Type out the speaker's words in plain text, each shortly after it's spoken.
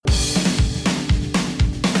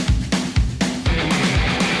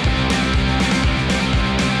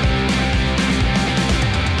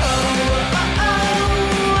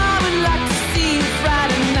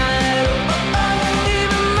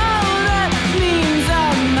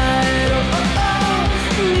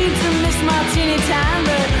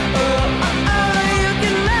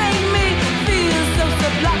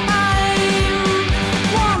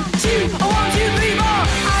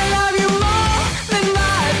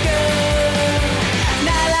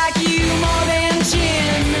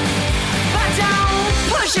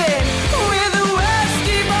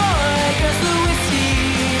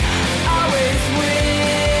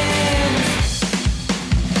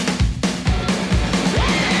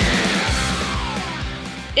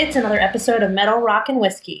It's another episode of Metal, Rock, and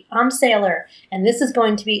Whiskey. I'm Sailor, and this is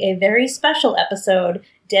going to be a very special episode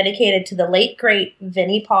dedicated to the late, great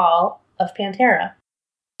Vinnie Paul of Pantera.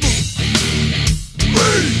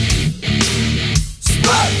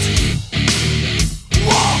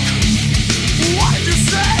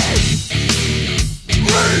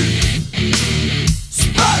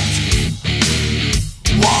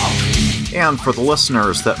 And for the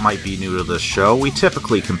listeners that might be new to this show, we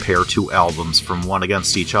typically compare two albums from one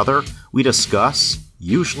against each other. We discuss,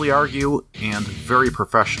 usually argue, and very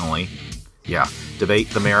professionally, debate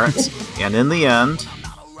the merits. And in the end,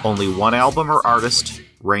 only one album or artist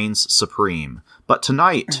reigns supreme. But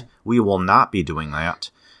tonight, we will not be doing that.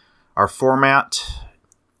 Our format,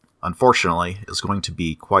 unfortunately, is going to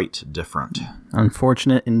be quite different.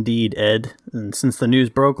 Unfortunate indeed, Ed. And since the news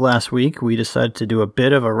broke last week, we decided to do a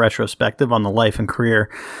bit of a retrospective on the life and career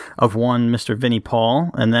of one Mr. Vinnie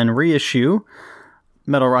Paul, and then reissue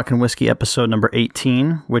Metal, Rock, and Whiskey episode number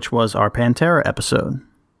 18, which was our Pantera episode.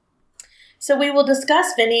 So we will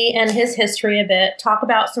discuss Vinnie and his history a bit, talk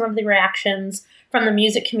about some of the reactions from the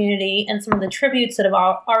music community and some of the tributes that have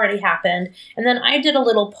already happened. And then I did a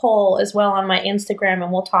little poll as well on my Instagram,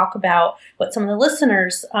 and we'll talk about what some of the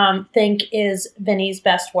listeners think is Vinnie's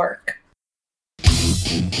best work.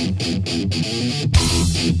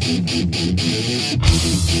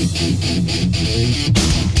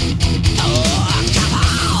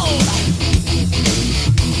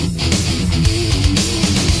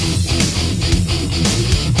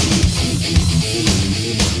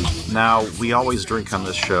 Now, we always drink on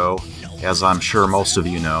this show, as I'm sure most of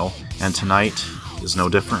you know, and tonight is no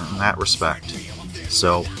different in that respect.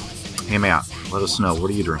 So, hey Matt, let us know, what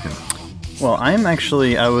are you drinking? Well, I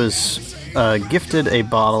was gifted a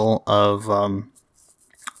bottle of,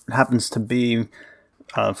 happens to be,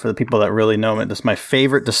 for the people that really know it, this is my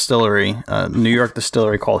favorite distillery, New York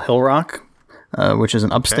distillery called Hill Rock, which is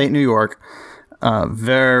in upstate New York.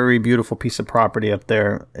 Very beautiful piece of property up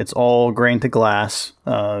there. It's all grain to glass.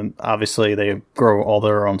 Obviously, they grow all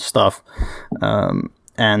their own stuff.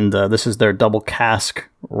 And this is their double cask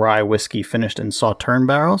rye whiskey finished in Sauterne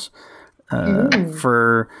barrels.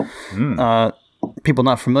 For people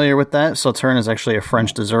not familiar with that, Sauterne is actually a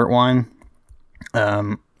French dessert wine.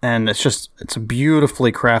 And it's a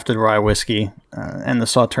beautifully crafted rye whiskey. And the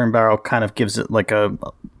Sauterne barrel kind of gives it like a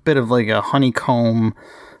bit of like a honeycomb,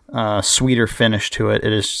 sweeter finish to it.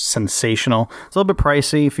 It is sensational. It's a little bit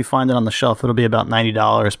pricey. If you find it on the shelf, it'll be about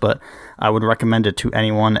 $90, but I would recommend it to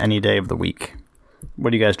anyone any day of the week.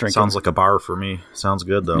 What are you guys drinking? Sounds like a bar for me. Sounds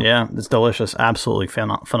good, though. Yeah, it's delicious. Absolutely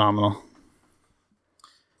phenomenal.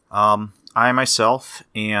 I myself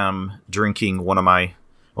am drinking one of my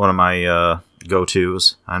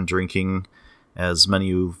go-tos. I'm drinking, as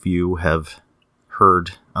many of you have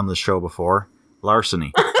heard on the show before,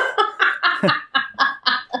 Larceny.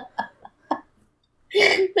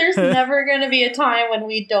 There's never going to be a time when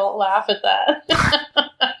we don't laugh at that.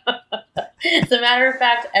 As a matter of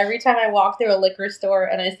fact, every time I walk through a liquor store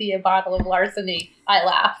and I see a bottle of Larceny, I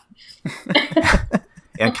laugh.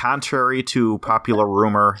 And contrary to popular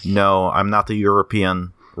rumor, no, I'm not the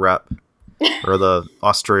European rep or the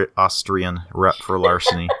Austrian rep for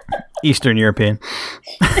Larceny. Eastern European.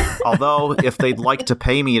 Although, if they'd like to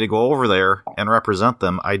pay me to go over there and represent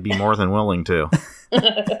them, I'd be more than willing to.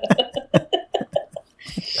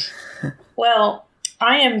 Well,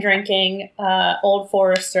 I am drinking Old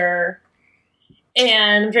Forester,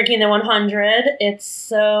 and I'm drinking the 100. It's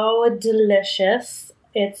so delicious.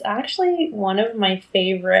 It's actually one of my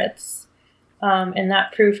favorites in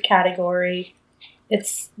that proof category.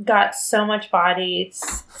 It's got so much body,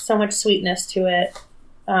 it's so much sweetness to it.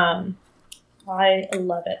 I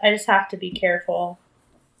love it. I just have to be careful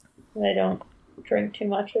that I don't drink too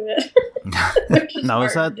much of it. Now,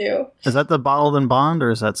 is that the bottled and bond, or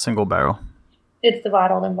is that single barrel? It's the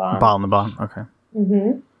bottled and bond. Bottled and bond, okay.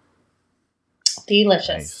 Mm-hmm. Delicious.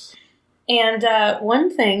 Nice. And one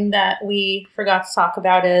thing that we forgot to talk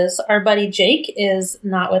about is our buddy Jake is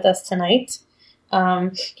not with us tonight.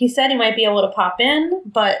 He said he might be able to pop in,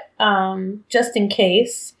 but just in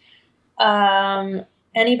case,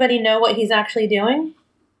 anybody know what he's actually doing?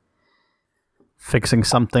 Fixing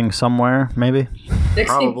something somewhere, maybe?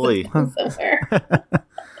 Probably. Somewhere.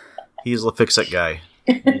 He's the fix-it guy.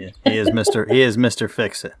 Yeah, he is Mr.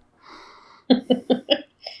 Fix-It.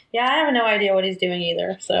 Yeah, I have no idea what he's doing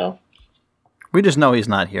either, so. We just know he's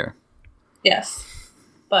not here. Yes.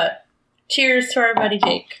 But cheers to our buddy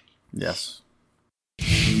Jake. Yes.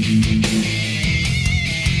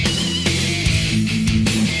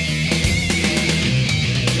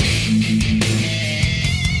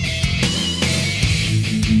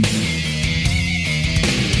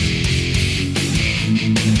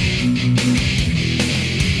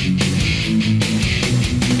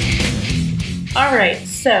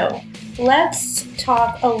 So let's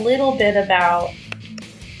talk a little bit about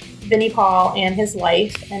Vinnie Paul and his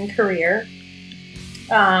life and career.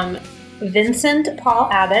 Vincent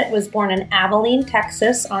Paul Abbott was born in Abilene,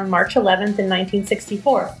 Texas on March 11th in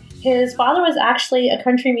 1964. His father was actually a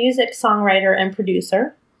country music songwriter and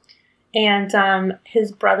producer. And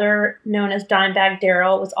his brother, known as Dimebag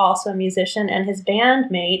Darrell, was also a musician and his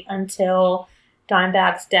bandmate until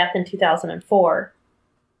Dimebag's death in 2004.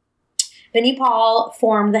 Vinnie Paul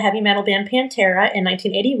formed the heavy metal band Pantera in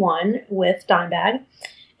 1981 with Dimebag.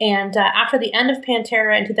 And after the end of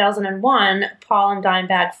Pantera in 2001, Paul and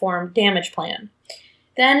Dimebag formed Damageplan.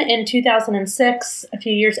 Then in 2006, a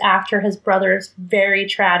few years after his brother's very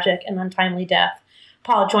tragic and untimely death,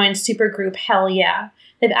 Paul joined supergroup Hell Yeah.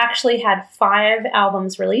 They've actually had 5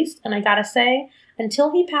 albums released, and I gotta say,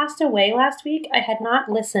 until he passed away last week, I had not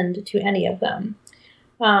listened to any of them.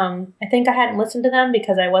 I think I hadn't listened to them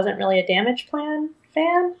because I wasn't really a Damageplan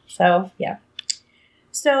fan, so yeah.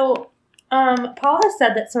 So Paul has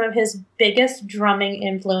said that some of his biggest drumming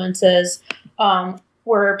influences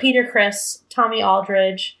were Peter Criss, Tommy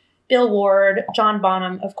Aldridge, Bill Ward, John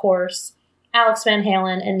Bonham, of course, Alex Van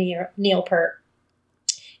Halen, and Neil Peart.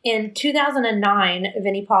 In 2009,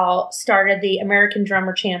 Vinnie Paul started the American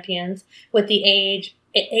Drummer Champions with the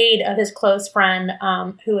aid of his close friend,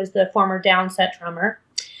 who is the former Downset drummer.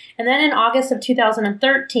 And then in August of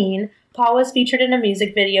 2013, Paul was featured in a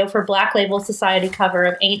music video for Black Label Society cover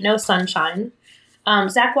of Ain't No Sunshine.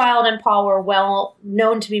 Zakk Wylde and Paul were well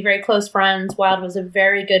known to be very close friends. Wylde was a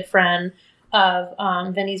very good friend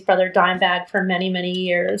of Vinnie's brother Dimebag for many, many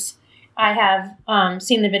years. I have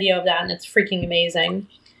seen the video of that, and it's freaking amazing.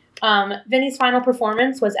 Vinnie's final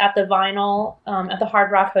performance was at the Vinyl at the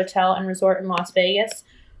Hard Rock Hotel and Resort in Las Vegas,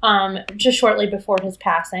 just shortly before his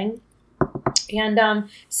passing. And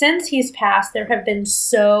since he's passed, there have been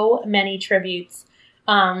so many tributes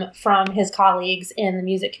from his colleagues in the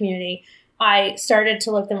music community. I started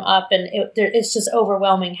to look them up, and it's just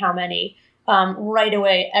overwhelming how many. Right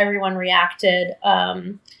away, everyone reacted.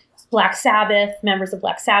 Black Sabbath, members of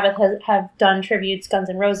Black Sabbath have done tributes. Guns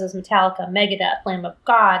N' Roses, Metallica, Megadeth, Lamb of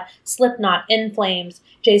God, Slipknot, In Flames.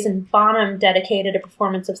 Jason Bonham dedicated a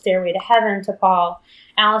performance of Stairway to Heaven to Paul.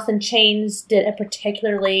 Alice in Chains did a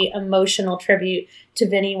particularly emotional tribute to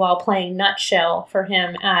Vinnie while playing Nutshell for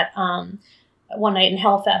him at One Night in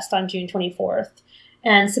Hellfest on June 24th.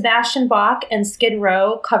 And Sebastian Bach and Skid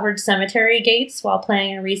Row covered Cemetery Gates while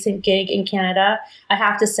playing a recent gig in Canada. I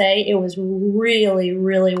have to say, it was really,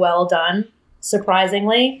 really well done.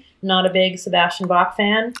 Surprisingly, not a big Sebastian Bach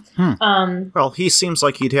fan. Well, he seems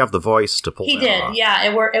like he'd have the voice to pull that off. He did,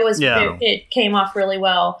 yeah. It came off really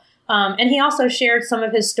well. And he also shared some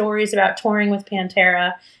of his stories about touring with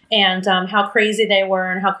Pantera and how crazy they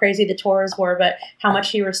were and how crazy the tours were, but how much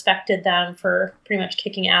he respected them for pretty much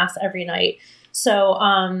kicking ass every night. So,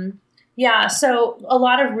 so a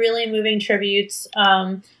lot of really moving tributes,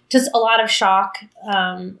 just a lot of shock.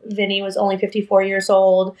 Vinnie was only 54 years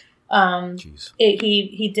old.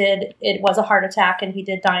 It was a heart attack, and he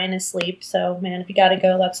did die in his sleep. So, man, if you got to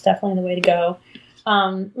go, that's definitely the way to go.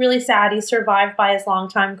 Really sad. He's survived by his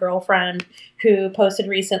longtime girlfriend, who posted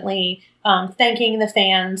recently thanking the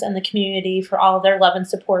fans and the community for all of their love and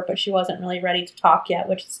support, but she wasn't really ready to talk yet,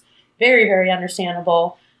 which is very, very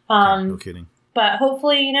understandable. No kidding. But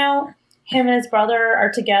hopefully, him and his brother are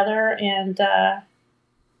together and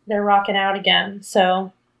they're rocking out again.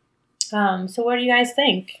 So what do you guys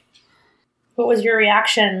think? What was your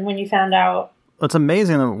reaction when you found out? It's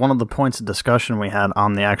amazing that one of the points of discussion we had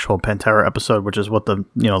on the actual Pantera episode, which is what the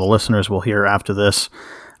listeners will hear after this,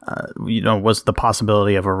 was the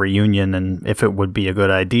possibility of a reunion and if it would be a good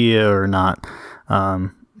idea or not.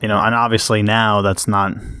 And obviously now that's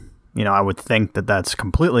not. I would think that that's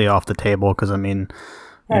completely off the table because,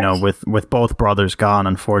 with both brothers gone,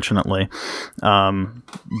 unfortunately.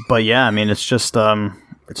 But yeah, it's just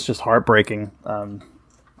heartbreaking.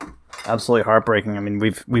 Absolutely heartbreaking.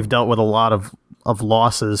 We've dealt with a lot of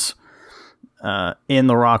losses in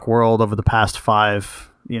the rock world over the past 5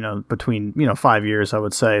 years, I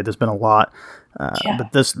would say. There's been a lot.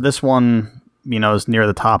 But this one, is near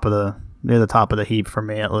the top of the heap for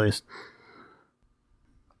me, at least.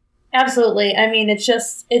 Absolutely. It's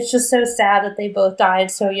just so sad that they both died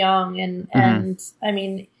so young. And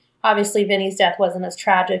obviously Vinnie's death wasn't as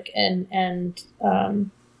tragic and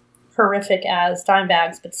horrific as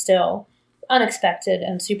Dimebag's, but still unexpected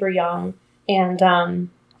and super young. And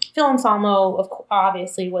Phil Anselmo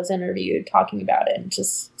obviously was interviewed talking about it and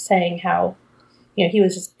just saying how, he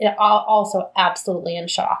was just also absolutely in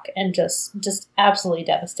shock and just absolutely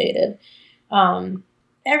devastated.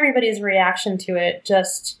 Everybody's reaction to it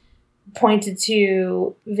just pointed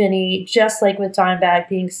to Vinny, just like with Dimebag,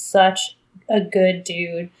 being such a good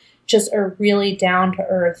dude, just a really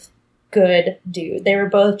down-to-earth good dude. They were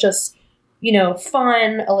both just,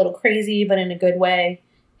 fun, a little crazy, but in a good way,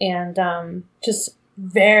 and just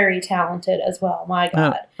very talented as well. My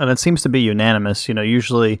God. And it seems to be unanimous.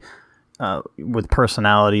 Usually with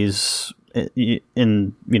personalities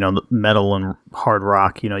in metal and hard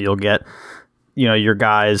rock, you'll get your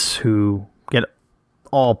guys who get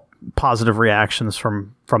all positive reactions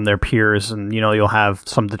from their peers, and you'll have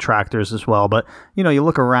some detractors as well. But you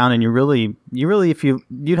look around and you really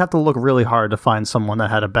you'd have to look really hard to find someone that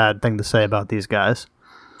had a bad thing to say about these guys.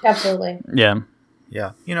 Absolutely. Yeah.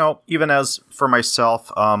 Even as for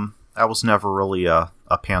myself, I was never really a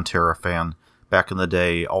Pantera fan back in the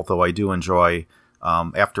day, although I do enjoy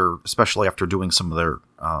especially after doing some of their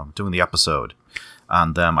doing the episode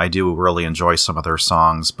on them, I do really enjoy some of their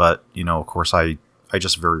songs. But of course, I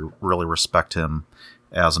just really respect him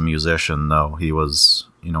as a musician, though he was,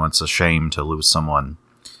 it's a shame to lose someone,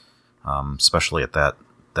 especially at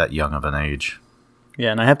that young of an age.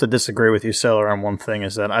 Yeah, and I have to disagree with you, Sailor, on one thing,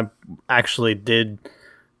 is that I actually did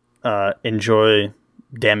enjoy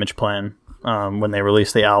Damage Plan when they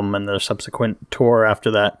released the album and their subsequent tour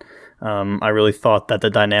after that. I really thought that the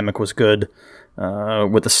dynamic was good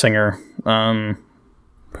with the singer,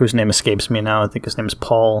 whose name escapes me now. I think his name is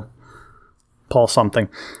Paul something.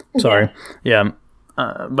 Sorry. Yeah.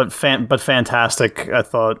 But fantastic. I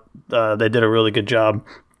thought they did a really good job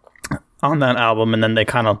on that album. And then they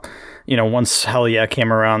kind of, once Hell Yeah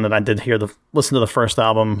came around and I did listen to the first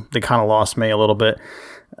album, they kind of lost me a little bit.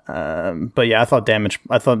 But yeah, I thought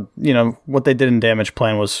what they did in Damage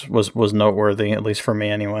Plan was noteworthy, at least for me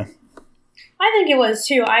anyway. I think it was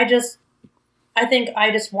too. I think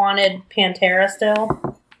I just wanted Pantera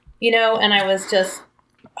still, and I was just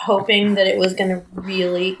hoping that it was going to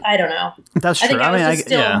really, I don't know. That's true. I was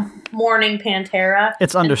still mourning Pantera.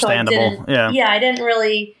 It's understandable. I didn't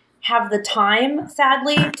really have the time,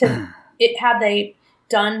 sadly, had they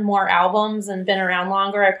done more albums and been around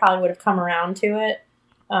longer, I probably would have come around to it.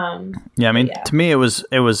 To me, it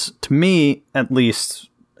was to me, at least,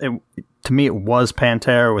 to me, it was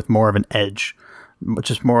Pantera with more of an edge,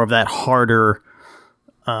 just more of that harder,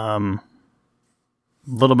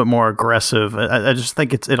 little bit more aggressive. I just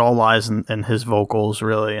think it all lies in his vocals,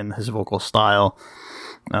 really, and his vocal style.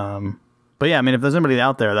 But yeah, if there's anybody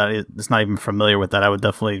out there that is not even familiar with that, I would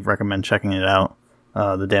definitely recommend checking it out,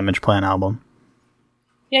 the Damage Plan album.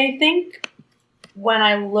 Yeah, I think when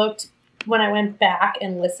I went back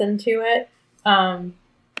and listened to it, I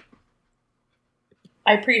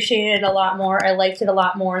appreciated it a lot more. I liked it a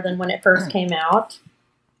lot more than when it first came out.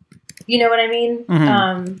 You know what I mean?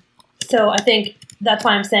 Mm-hmm. So I think that's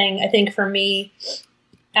why I'm saying, I think for me,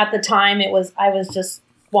 at the time, I was just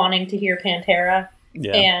wanting to hear Pantera.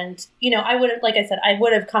 Yeah. And, I would have, like I said, I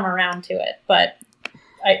would have come around to it, but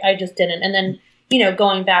I just didn't. And then,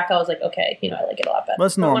 going back, I was like, okay, I like it a lot better.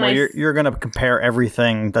 That's normal. You're going to compare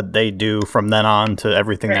everything that they do from then on to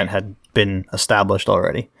everything that had been established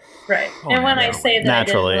already. Right. And when I say that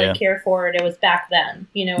naturally, I didn't really care for it, it was back then.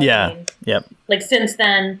 You know what I mean? Yep. Like, since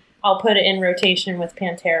then, I'll put it in rotation with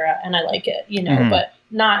Pantera, and I like it, but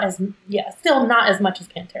still not as much as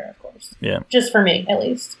Pantera, of course. Yeah. Just for me, at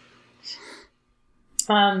least.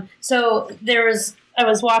 So I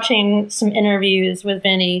was watching some interviews with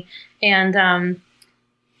Vinny, and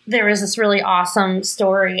there was this really awesome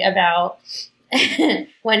story about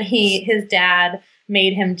when his dad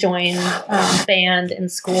made him join band in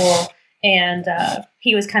school, and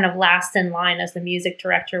he was kind of last in line as the music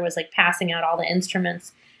director was like passing out all the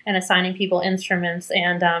instruments and assigning people instruments,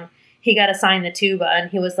 and he got assigned the tuba, and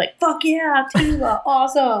he was like, fuck yeah, tuba,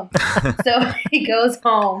 awesome. So he goes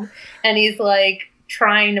home and he's like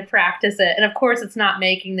trying to practice it, and of course it's not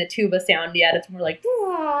making the tuba sound yet. It's more like,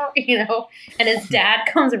 and his dad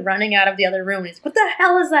comes running out of the other room, and he's, what the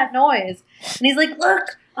hell is that noise? And he's like,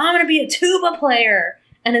 look, I'm gonna be a tuba player.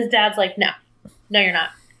 And his dad's like, no you're not.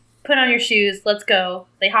 Put on your shoes, let's go.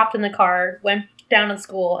 They hopped in the car, went down to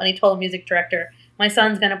school, and he told the music director, my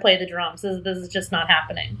son's gonna play the drums. This is just not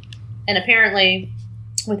happening. And apparently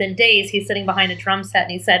within days he's sitting behind a drum set,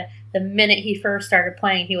 and he said the minute he first started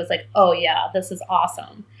playing, he was like, oh yeah, this is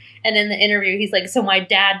awesome. And in the interview, he's like, so my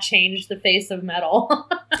dad changed the face of metal.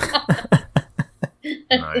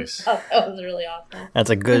 Nice. That was really awesome.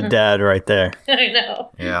 That's a good dad right there. I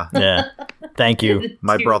know. Yeah. Thank you.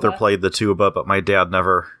 My brother played the tuba, but my dad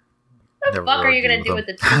never. What the fuck are you going to do with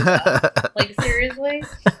the tuba? Like, seriously?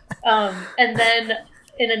 And then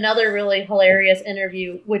in another really hilarious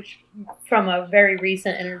interview, which from a very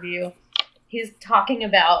recent interview, he's talking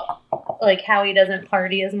about like how he doesn't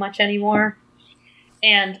party as much anymore.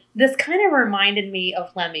 And this kind of reminded me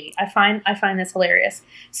of Lemmy. I find this hilarious.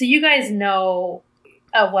 So you guys know,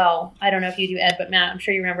 well, I don't know if you do, Ed, but Matt, I'm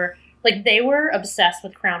sure you remember. Like, they were obsessed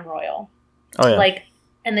with Crown Royal. Oh, yeah. Like,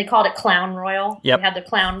 and they called it Clown Royal. Yep. They had the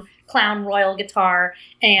Clown Royal guitar,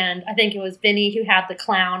 and I think it was Vinny who had the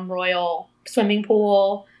Clown Royal swimming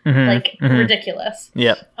pool. Ridiculous.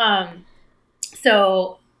 Yep.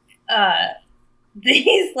 So,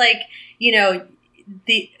 these, like, you know,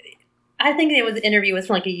 I think it was an interview was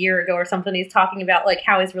from like a year ago or something. He's talking about like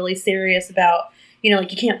how he's really serious about, you know,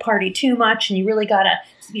 like you can't party too much and you really gotta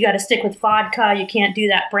stick with vodka. You can't do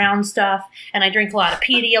that brown stuff. And I drink a lot of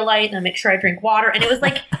Pedialyte and I make sure I drink water. And it was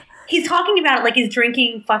like, he's talking about it like he's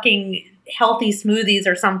drinking fucking healthy smoothies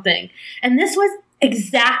or something. And this was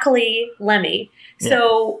exactly Lemmy. Yeah.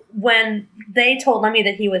 So when they told Lemmy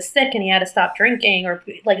that he was sick and he had to stop drinking or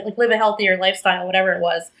like live a healthier lifestyle, whatever it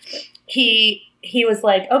was, he was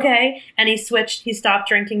like, okay. And he stopped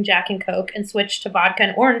drinking Jack and Coke and switched to vodka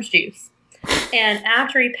and orange juice. And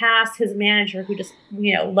after he passed, his manager, who just,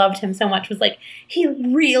 you know, loved him so much, was like, he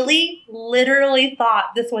really literally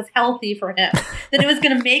thought this was healthy for him, that it was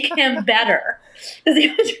going to make him better because he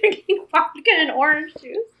was drinking vodka and orange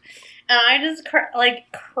juice. And I just,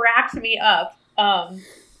 cracked me up.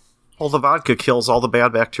 Well, the vodka kills all the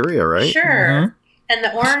bad bacteria, right? Sure. Mm-hmm. And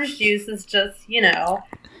the orange juice is just, you know...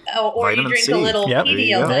 or Vitamin you drink C. a little Yep.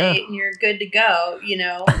 Pedialyte and you're good to go, you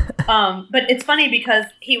know. But it's funny because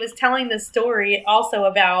he was telling this story also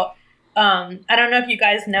about, I don't know if you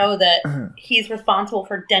guys know that he's responsible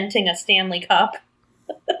for denting a Stanley Cup.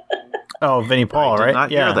 Oh, Vinnie Paul, right? I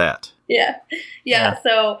did not hear that. Yeah.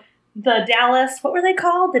 So the Dallas, what were they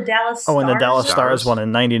called? The Dallas Stars? Oh, and the Dallas Stars one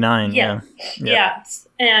in 99. Yeah.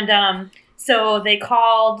 And so they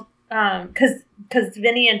called, because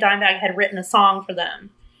Vinny and Dimebag had written a song for them,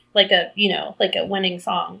 like a winning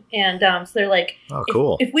song. And so they're like, oh,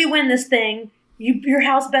 cool. If we win this thing, your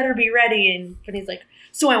house better be ready. And Vinny's like,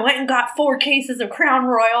 so I went and got 4 cases of Crown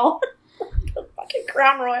Royal. Fucking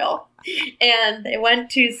Crown Royal. And they went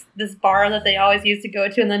to this bar that they always used to go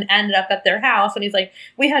to and then ended up at their house. And he's like,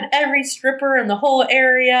 we had every stripper in the whole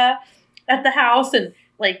area at the house. And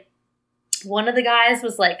like, one of the guys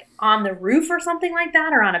was like on the roof or something like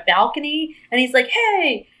that, or on a balcony. And he's like,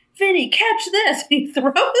 hey, Vinny, catch this. And he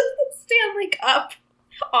throws the Stanley Cup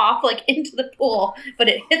off like into the pool, but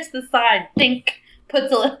it hits the side. Dink.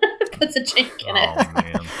 Puts a chink in it. Oh,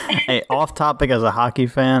 man. Hey, off topic as a hockey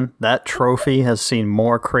fan, that trophy has seen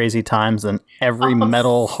more crazy times than every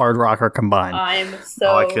metal hard rocker combined. I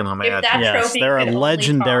can imagine. If that Yes, trophy there are could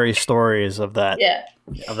legendary stories of that. Yeah.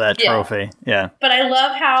 Of that trophy. Yeah. But I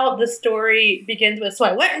love how the story begins with, so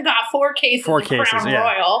I went and got 4 cases of Crown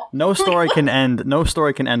Royal. No story can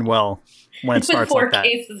end well when it starts like that. 4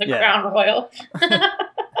 cases of Crown Royal.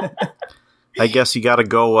 I guess you got to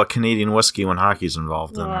go Canadian whiskey when hockey's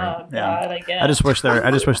involved. Then, right? God, I guess. I just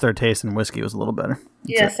wish their taste in whiskey was a little better.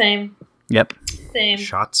 That's it. Same. Yep. Same.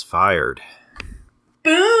 Shots fired.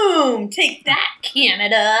 Boom! Take that,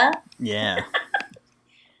 Canada. Yeah.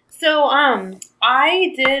 So,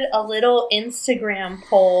 I did a little Instagram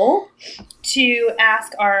poll to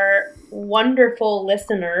ask our wonderful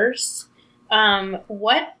listeners,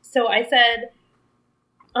 so I said,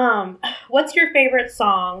 what's your favorite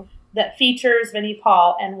song that features Vinnie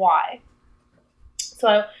Paul and why?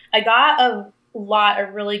 So I got a lot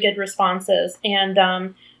of really good responses, and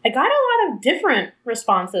I got a lot of different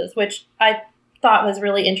responses, which I thought was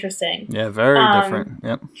really interesting. Yeah, very different.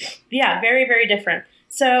 Yep. Yeah, very, very different.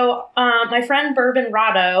 So my friend Bourbon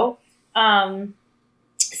Rado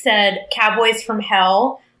said Cowboys from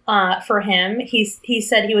Hell for him. He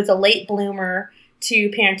said he was a late bloomer to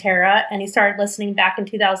Pantera, and he started listening back in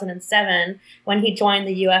 2007 when he joined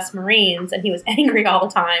the U.S. Marines, and he was angry all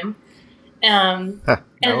the time. And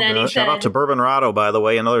then he said, shout out to Bourbon Rado, by the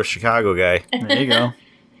way, another Chicago guy. There you go.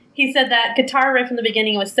 He said that guitar riff in the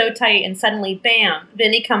beginning was so tight, and suddenly, bam,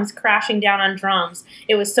 Vinny comes crashing down on drums.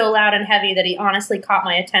 It was so loud and heavy that he honestly caught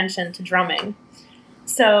my attention to drumming.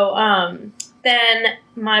 So then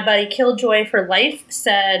my buddy Killjoy for Life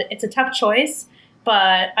said, it's a tough choice,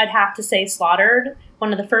 but I'd have to say Slaughtered,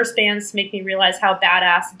 one of the first bands to make me realize how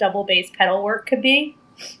badass double bass pedal work could be.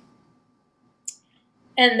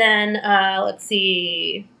 And then, let's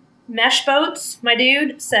see, Mesh Boats, my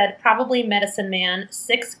dude, said probably Medicine Man,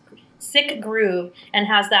 sick groove, and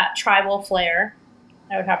has that tribal flair.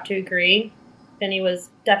 I would have to agree. Vinny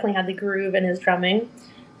definitely had the groove in his drumming.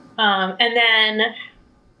 And then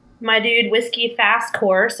my dude Whiskey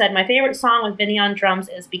Fastcore said, my favorite song with Vinny on drums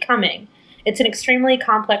is Becoming. It's an extremely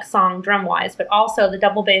complex song drum-wise, but also the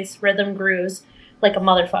double bass rhythm grooves like a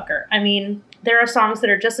motherfucker. I mean, there are songs that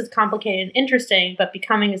are just as complicated and interesting, but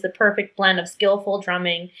Becoming is the perfect blend of skillful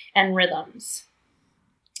drumming and rhythms.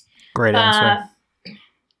 Great answer.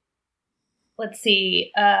 Let's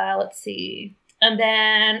see. And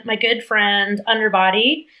then my good friend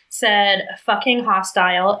Underbody said, fucking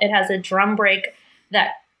Hostile. It has a drum break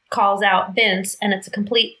that calls out Vince, and it's a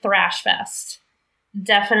complete thrash fest.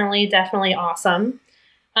 Definitely awesome.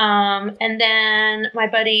 And then my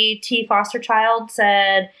buddy T. Fosterchild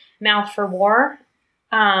said, Mouth for War.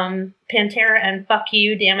 Pantera and Fuck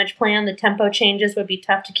You, Damage Plan. The tempo changes would be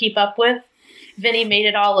tough to keep up with. Vinny made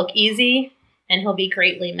it all look easy, and he'll be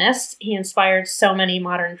greatly missed. He inspired so many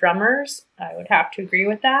modern drummers. I would have to agree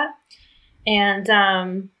with that.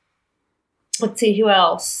 And let's see, who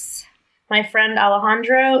else? My friend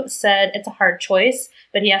Alejandro said it's a hard choice,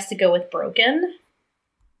 but he has to go with Broken.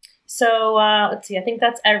 So let's see, I think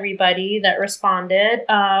that's everybody that responded.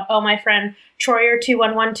 My friend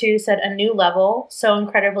Troyer2112 said A New Level, so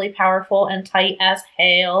incredibly powerful and tight as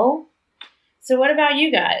hail. So what about you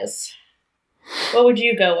guys? What would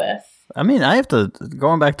you go with? I mean, I have to,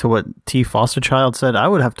 going back to what T. Fosterchild said, I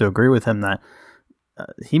would have to agree with him that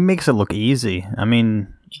he makes it look easy. I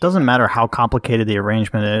mean, it doesn't matter how complicated the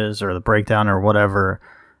arrangement is or the breakdown or whatever.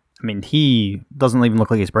 I mean, he doesn't even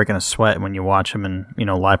look like he's breaking a sweat when you watch him in,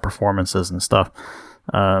 live performances and stuff.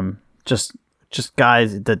 Just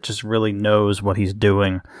guys that just really knows what he's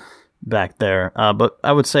doing back there. But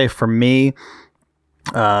I would say for me,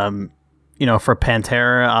 for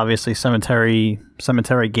Pantera, obviously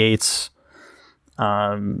Cemetery Gates,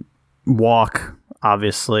 Walk,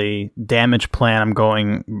 obviously, Damage Plan. I'm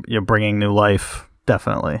going, Bringing New Life,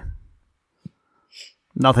 definitely.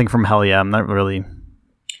 Nothing from Hell Yeah. I'm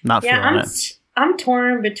not feeling it. I'm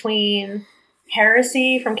torn between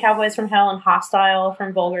Heresy from Cowboys from Hell and Hostile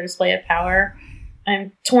from Vulgar Display of Power.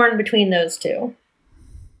 I'm torn between those two.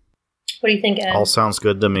 What do you think, Ed? All sounds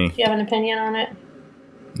good to me. Do you have an opinion on it?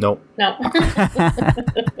 Nope. No.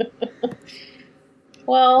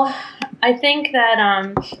 Well, I think that,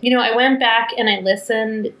 I went back and I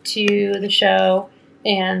listened to the show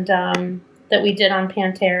and that we did on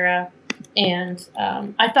Pantera, and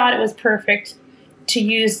I thought it was perfect to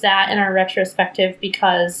use that in our retrospective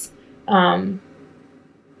because, that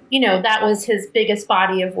was his biggest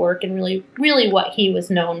body of work and really, really what he was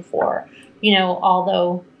known for.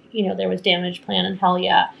 Although, there was Damage Plan and Hell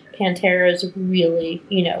Yeah, Pantera is really,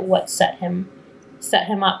 what set him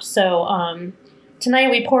up. So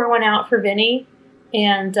tonight we pour one out for Vinny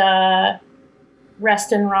and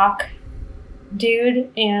Rest in Rock,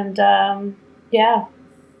 dude. And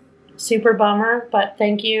super bummer, but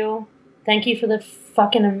thank you for the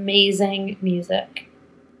fucking amazing music.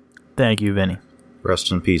 Thank you, Vinny.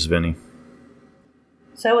 Rest in peace, Vinny.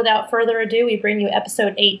 So without further ado, we bring you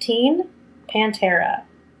episode 18, Pantera.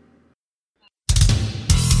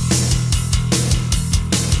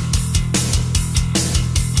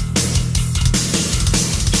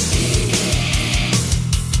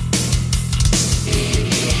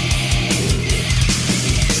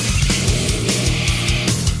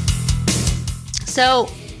 So,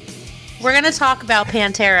 we're going to talk about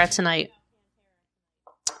Pantera tonight,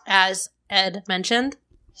 as Ed mentioned.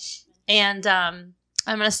 And I'm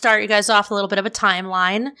going to start you guys off a little bit of a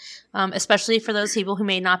timeline, especially for those people who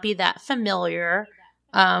may not be that familiar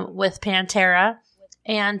with Pantera.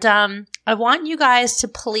 And I want you guys to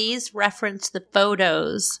please reference the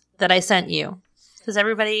photos that I sent you. Because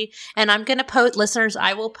everybody, and I'm going to post, listeners,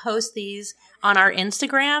 I will post these on our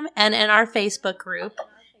Instagram and in our Facebook group.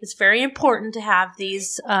 It's very important to have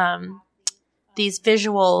these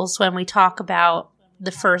visuals when we talk about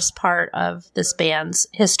the first part of this band's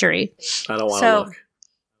history. I don't want to look.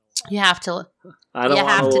 You have to. I don't want to look. You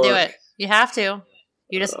have to do it. You have to.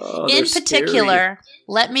 You just, in particular,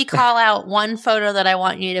 let me call out one photo that I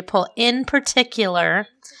want you to pull. In particular,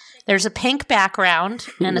 there's a pink background,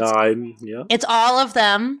 and it's all of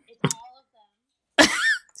them.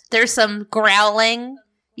 There's some growling,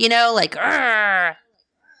 like, "Arr!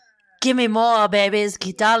 Give me more, babies.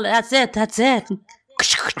 That's it. That's how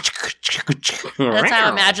I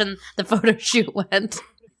imagine the photo shoot went.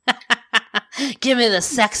 Give me the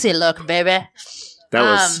sexy look, baby.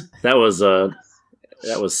 That was a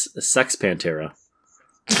Sex Pantera.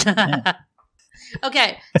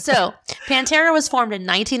 Okay, so Pantera was formed in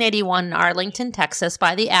 1981 in Arlington, Texas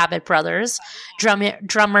by the Abbott brothers,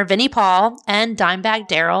 drummer Vinnie Paul and Dimebag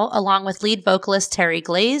Darrell, along with lead vocalist Terry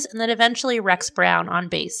Glaze, and then eventually Rex Brown on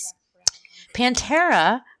bass.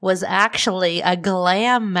 Pantera was actually a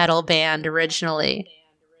glam metal band originally.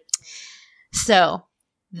 So,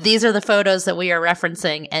 these are the photos that we are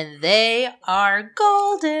referencing, and they are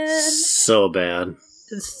golden. So bad.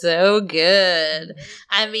 So good.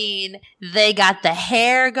 I mean, they got the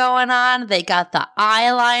hair going on. They got the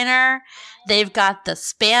eyeliner. They've got the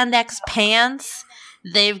spandex pants.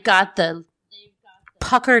 They've got the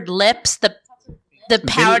puckered lips, the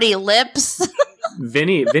pouty lips.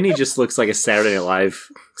 Vinny just looks like a Saturday Night Live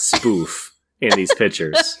spoof in these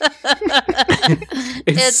pictures.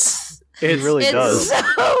 It really does.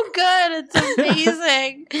 It's so good. It's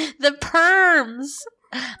amazing. The perms.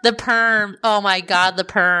 Oh my God, the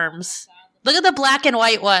perms. Look at the black and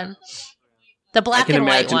white one. The black and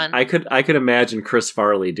white one. I could imagine Chris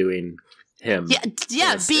Farley doing him.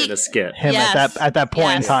 Yeah, in a skit. Him at that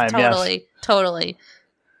point in time. Totally.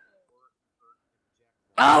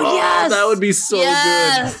 Oh yes, that would be so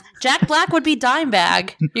good. Jack Black would be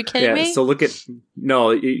Dimebag. You kidding me? So look at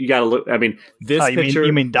you gotta look. I mean, this picture.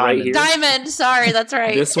 You mean Diamond? Right here, Diamond. Sorry, that's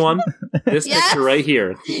right. This one, picture right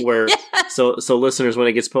here, where so listeners, when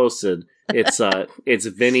it gets posted, it's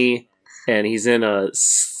Vinny, and he's in a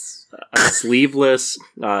sleeveless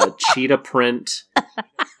cheetah print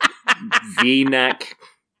V-neck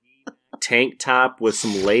tank top with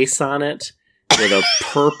some lace on it, with a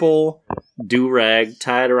purple do-rag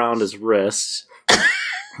tied around his wrist.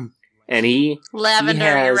 And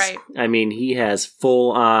lavender, you're right. I mean, he has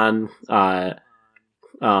full on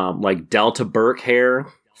like Delta Burke hair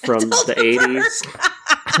from the 80s.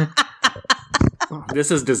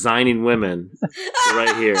 This is designing women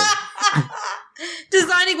right here.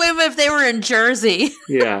 Designing women if they were in Jersey.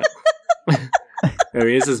 Yeah. I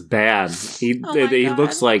mean, this is bad. He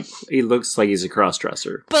looks like he's a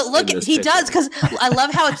cross-dresser. But look, he does, because I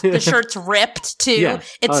love how the shirt's ripped too. Yeah.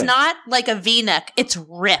 It's not like a V-neck; it's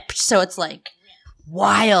ripped, so it's like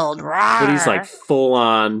wild. Rawr. But he's like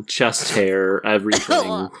full-on chest hair,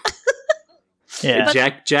 everything. Yeah,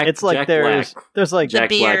 Jack. It's like Jack there's like Jack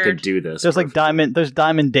Black could do this. There's like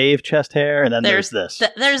Diamond Dave chest hair, and then there's this.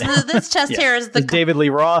 There's this chest hair is the David Lee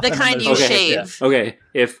Roth, the kind you shave. Yeah. Okay,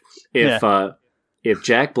 if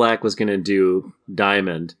Jack Black was going to do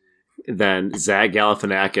Diamond, then Zach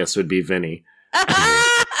Galifianakis would be Vinny.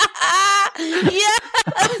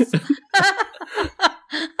 Yes.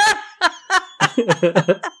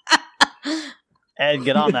 Ed,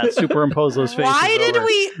 get on that. Superimpose those faces. Why did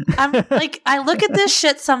I'm like, I look at this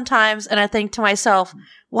shit sometimes and I think to myself,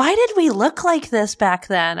 why did we look like this back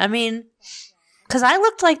then? I mean, because I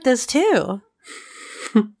looked like this too.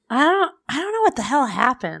 I don't know what the hell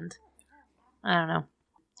happened. I don't know.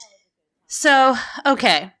 So,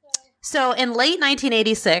 okay. So in late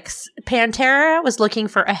 1986, Pantera was looking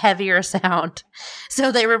for a heavier sound.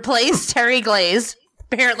 So they replaced Terry Glaze.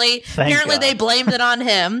 Apparently they blamed it on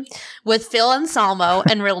him with Phil Anselmo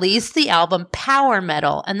and released the album Power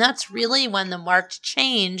Metal. And that's really when the marked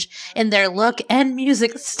change in their look and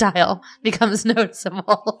music style becomes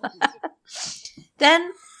noticeable.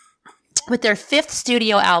 Then, with their fifth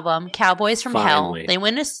studio album, Cowboys from Hell, they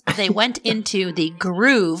went into the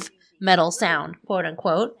groove metal sound, quote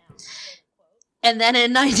unquote. And then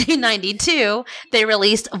in 1992, they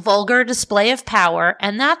released Vulgar Display of Power,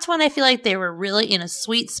 and that's when I feel like they were really in a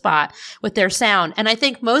sweet spot with their sound. And I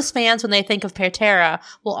think most fans, when they think of Pantera,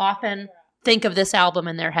 will often think of this album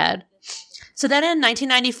in their head. So then in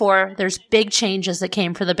 1994, there's big changes that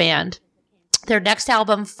came for the band. Their next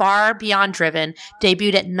album, Far Beyond Driven,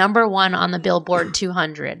 debuted at #1 on the Billboard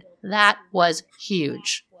 200. That was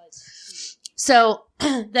huge. So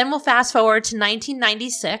then we'll fast forward to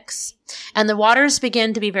 1996, and the waters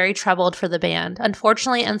begin to be very troubled for the band.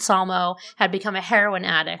 Unfortunately, Anselmo had become a heroin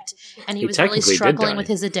addict, and he was really struggling with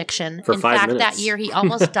his addiction. In fact, that year he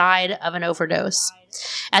almost died of an overdose.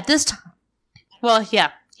 At this time,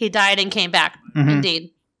 he died and came back,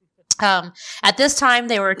 indeed. At this time,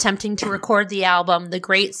 they were attempting to record the album, The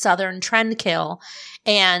Great Southern Trendkill,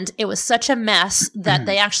 and it was such a mess that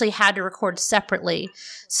they actually had to record separately.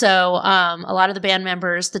 So a lot of the band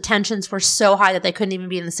members, the tensions were so high that they couldn't even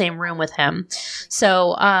be in the same room with him.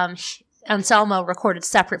 So Anselmo recorded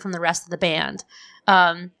separate from the rest of the band.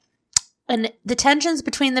 And the tensions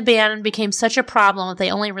between the band became such a problem that they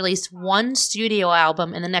only released one studio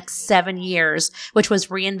album in the next 7 years, which was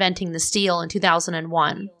Reinventing the Steel in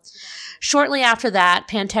 2001. Shortly after that,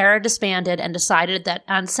 Pantera disbanded and decided that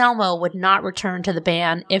Anselmo would not return to the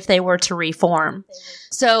band if they were to reform.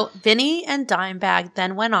 So Vinny and Dimebag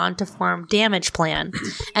then went on to form Damage Plan,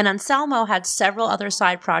 and Anselmo had several other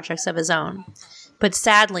side projects of his own. But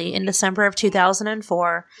sadly, in December of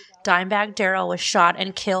 2004, Dimebag Darrell was shot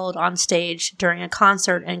and killed on stage during a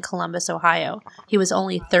concert in Columbus, Ohio. He was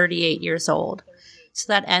only 38 years old.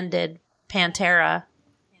 So that ended Pantera,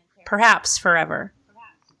 perhaps forever.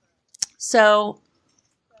 So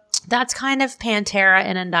that's kind of Pantera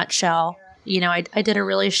in a nutshell. I did a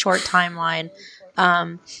really short timeline.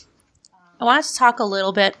 I wanted to talk a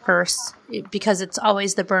little bit first, because it's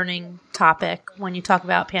always the burning topic when you talk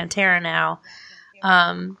about Pantera now.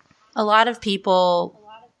 A lot of people,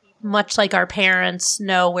 much like our parents,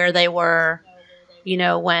 know where they were,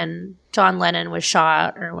 when John Lennon was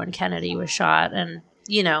shot or when Kennedy was shot, and,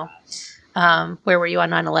 where were you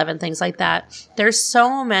on 9/11, things like that. There's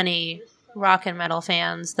so many rock and metal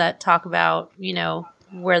fans that talk about,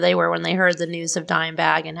 where they were when they heard the news of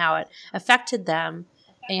Dimebag and how it affected them.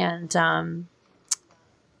 And,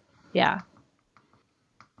 yeah.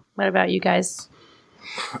 What about you guys?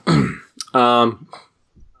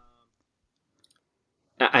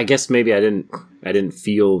 I guess maybe I didn't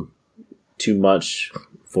feel too much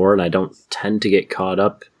for it. I don't tend to get caught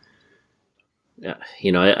up.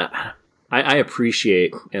 I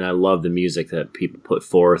appreciate and I love the music that people put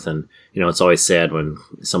forth, and it's always sad when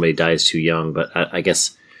somebody dies too young. But I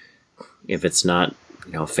guess if it's not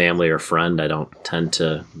family or friend, I don't tend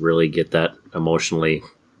to really get that emotionally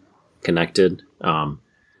connected.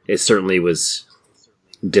 It certainly was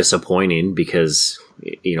disappointing because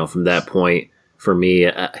from that point for me,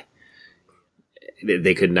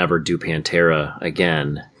 they could never do Pantera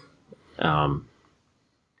again.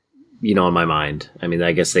 In my mind, I mean,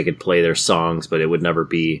 I guess they could play their songs, but it would never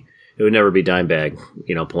be Dimebag,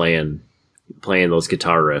 playing those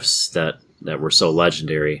guitar riffs that were so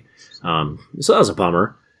legendary. So that was a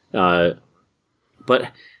bummer. But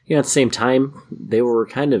at the same time, they were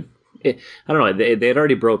kind of, I don't know, they had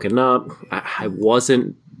already broken up. I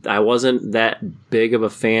wasn't that big of a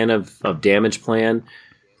fan of Damageplan.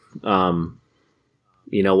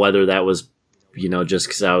 Whether that was, just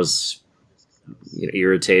because I was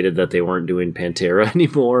irritated that they weren't doing Pantera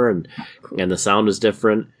anymore, and the sound was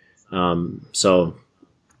different. So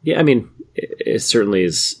yeah, I mean, it certainly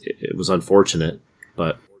is. It was unfortunate,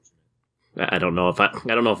 but I don't know if I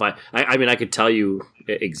mean, I could tell you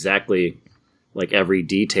exactly like every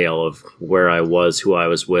detail of where I was, who I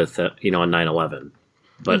was with, on 9/11,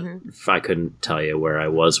 but if I couldn't tell you where I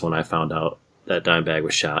was when I found out that Dimebag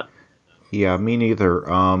was shot. Yeah, me neither.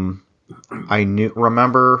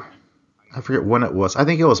 Remember, I forget when it was. I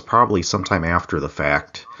think it was probably sometime after the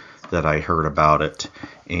fact that I heard about it.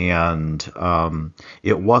 And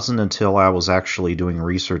it wasn't until I was actually doing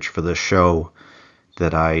research for this show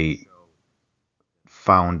that I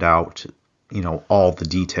found out, all the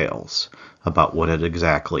details about what had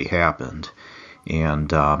exactly happened. And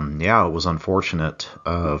yeah, it was unfortunate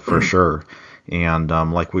for sure. And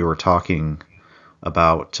like we were talking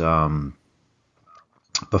about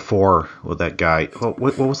before with that guy.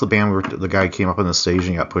 What was the band where the guy came up on the stage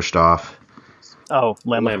and got pushed off? Oh,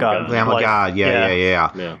 Lamb of God. Lamb of God.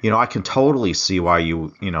 Yeah. Yeah. I can totally see why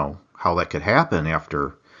how that could happen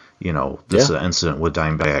after, this incident with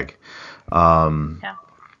Dimebag.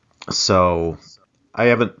 So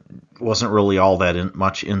I wasn't really all that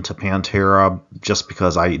much into Pantera just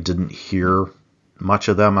because I didn't hear much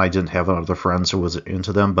of them. I didn't have other friends who was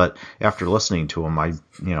into them, but after listening to them,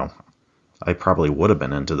 I probably would have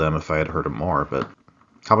been into them if I had heard them more. But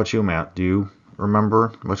how about you, Matt? Do you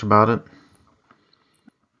remember much about it?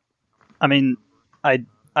 I mean, I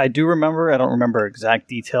do remember. I don't remember exact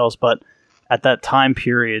details, but at that time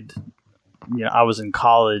period, I was in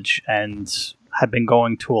college and had been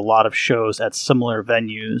going to a lot of shows at similar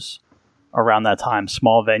venues around that time.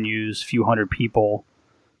 Small venues, few hundred people,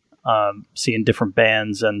 seeing different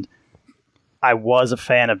bands, and I was a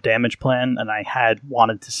fan of Damageplan, and I had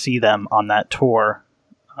wanted to see them on that tour.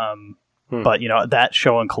 But, that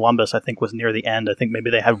show in Columbus, I think, was near the end. I think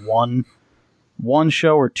maybe they had one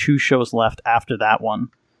show or two shows left after that one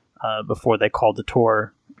before they called the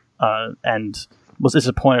tour, and was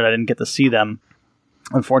disappointed I didn't get to see them,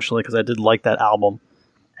 unfortunately, because I did like that album.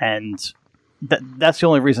 And that's the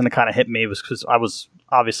only reason it kind of hit me, was because I was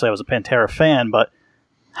a Pantera fan, but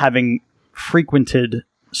having frequented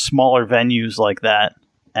smaller venues like that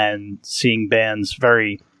and seeing bands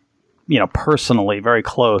very, personally, very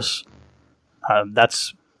close,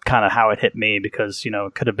 that's kind of how it hit me, because,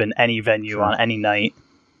 it could have been any venue on any night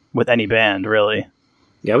with any band, really.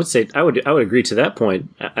 Yeah, I would say I would agree to that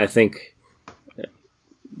point. I think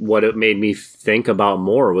what it made me think about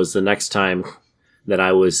more was the next time that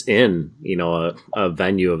I was in, a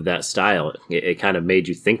venue of that style. It kind of made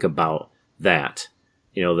you think about that.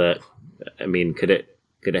 Could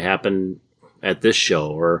it happen at this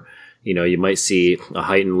show? Or, you might see a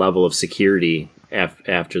heightened level of security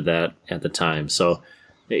after that at the time. So,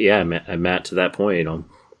 yeah, Matt, to that point,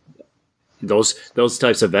 those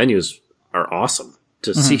types of venues are awesome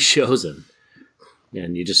to see shows in.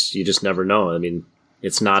 and you just never know. I mean,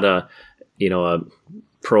 it's not a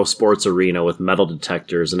pro sports arena with metal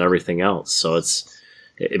detectors and everything else. So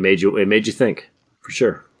it made you think, for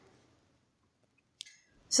sure.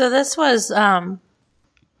 So this was the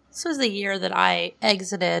year that I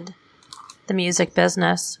exited the music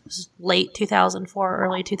business. It was late 2004,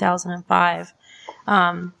 early 2005.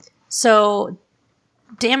 So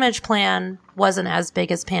Damage Plan wasn't as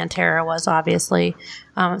big as Pantera was, obviously.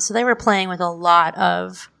 So they were playing with a lot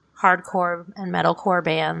of hardcore and metalcore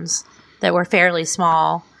bands that were fairly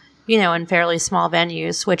small, in fairly small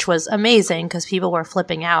venues, which was amazing because people were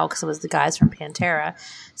flipping out because it was the guys from Pantera.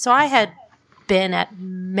 So I had been at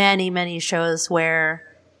many, many shows where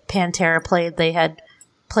Pantera played. They had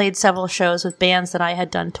played several shows with bands that I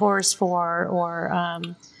had done tours for, or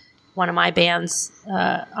one of my bands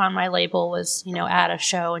on my label was, at a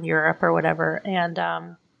show in Europe or whatever. And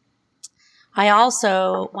I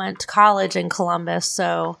also went to college in Columbus,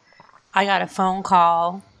 so I got a phone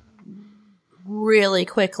call really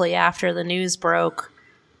quickly after the news broke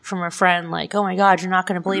from a friend, like, oh my God, you're not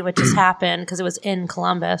going to believe what just happened, because it was in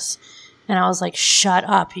Columbus. And I was like, shut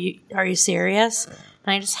up. Are you serious?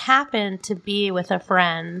 And I just happened to be with a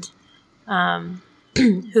friend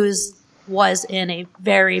who was in a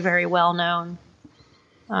very, very well-known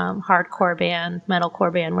hardcore band,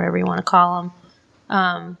 metalcore band, whatever you want to call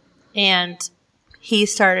them. And he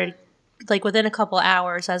started, like, within a couple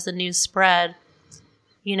hours as the news spread,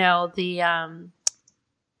 the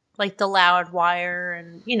like the Loudwire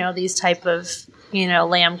and, these type of,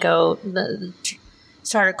 Lamb Goat,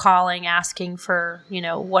 started calling, asking for,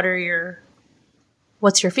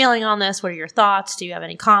 what's your feeling on this? What are your thoughts? Do you have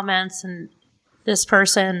any comments? And this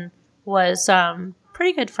person was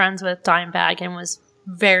pretty good friends with Dimebag and was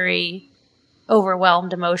very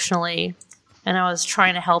overwhelmed emotionally. And I was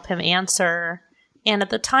trying to help him answer. And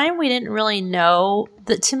at the time, we didn't really know.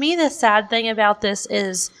 To me, the sad thing about this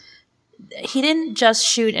is he didn't just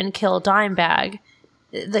shoot and kill Dimebag.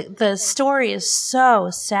 The story is so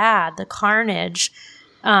sad. The carnage,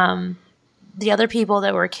 the other people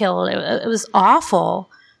that were killed, it was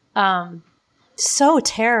awful. So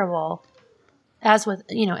terrible, as with,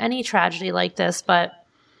 any tragedy like this. But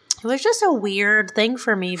it was just a weird thing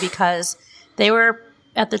for me because they were,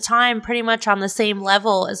 at the time, pretty much on the same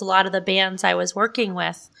level as a lot of the bands I was working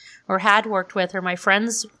with or had worked with or my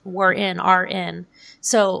friends are in.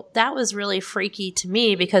 So that was really freaky to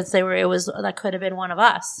me because that could have been one of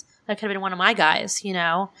us. That could have been one of my guys,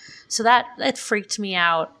 So it freaked me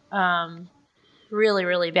out really,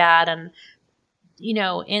 really bad. And,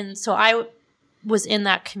 so I was in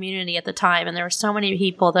that community at the time, and there were so many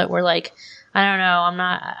people that were like, I don't know, I'm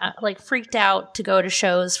not, like, freaked out to go to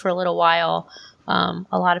shows for a little while.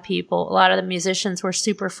 A lot of the musicians were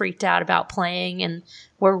super freaked out about playing and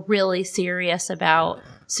were really serious about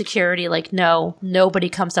security. Like, no, nobody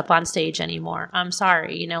comes up on stage anymore. I'm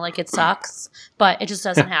sorry, like, it sucks, but it just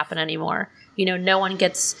doesn't happen anymore. No one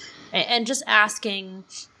gets, and just asking,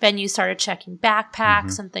 venues started checking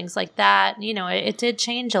backpacks and things like that. It did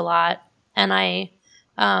change a lot. And I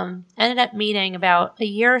ended up meeting about a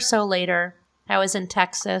year or so later. I was in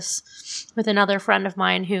Texas with another friend of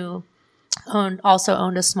mine who also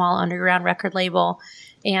owned a small underground record label,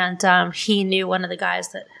 and he knew one of the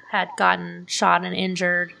guys that had gotten shot and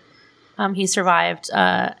injured. He survived,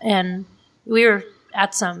 and we were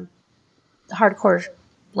at some hardcore,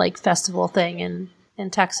 like, festival thing in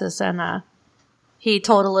Texas, and he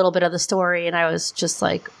told a little bit of the story, and I was just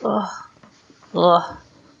like, ugh.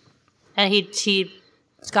 And he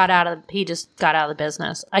just got out of the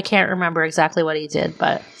business. I can't remember exactly what he did,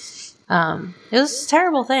 but it was a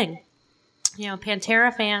terrible thing.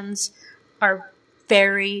 Pantera fans are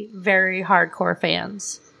very, very hardcore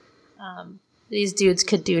fans. These dudes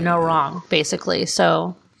could do no wrong, basically.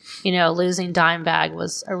 So, losing Dimebag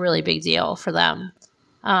was a really big deal for them.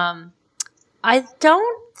 I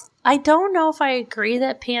don't know if I agree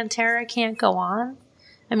that Pantera can't go on.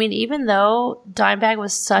 I mean, even though Dimebag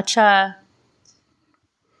was such a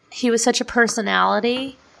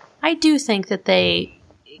personality, I do think that they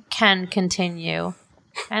can continue.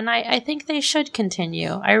 And I think they should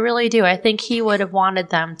continue. I really do. I think he would have wanted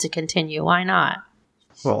them to continue. Why not?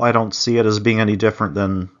 Well, I don't see it as being any different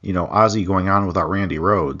than, Ozzy going on without Randy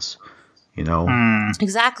Rhoads.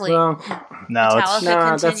 Exactly. No,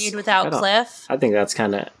 Metallica continued without Cliff. I think that's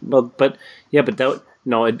kind of, but it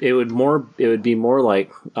would be more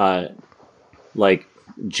like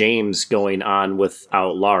James going on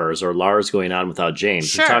without Lars, or Lars going on without James.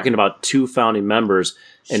 Sure. You're talking about two founding members,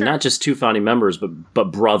 and not just two founding members,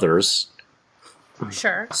 but brothers.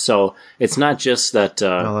 Sure. So it's not just that.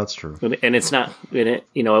 No, that's true. And it's not. It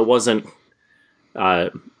wasn't.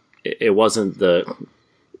 it wasn't the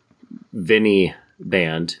Vinny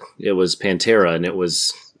band. It was Pantera, and it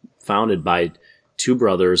was founded by two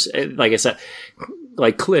brothers. Like I said,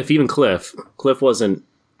 like Cliff wasn't.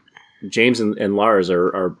 James and Lars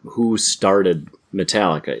are who started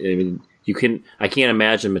Metallica. I mean, I can't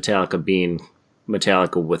imagine Metallica being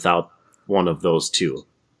Metallica without one of those two.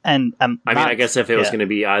 And I guess if it was going to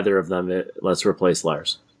be either of them, let's replace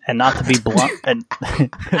Lars. And not to be blunt,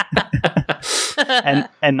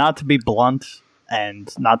 and not to be blunt,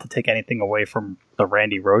 and not to take anything away from the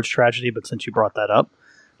Randy Rhoads tragedy, but since you brought that up,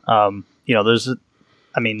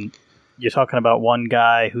 you're talking about one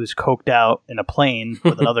guy who's coked out in a plane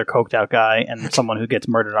with another coked out guy, and someone who gets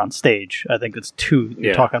murdered on stage. I think it's two.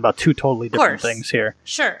 You're talking about two totally different things here.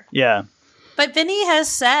 Sure. Yeah. But Vinny has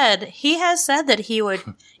said that he would,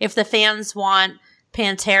 if the fans want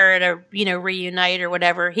Pantera to, reunite or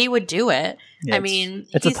whatever, he would do it. Yeah,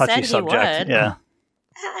 it's a touchy subject. Yeah.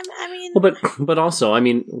 I mean, well, but also,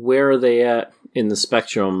 where are they at in the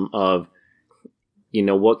spectrum of,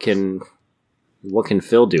 what can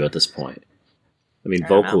Phil do at this point?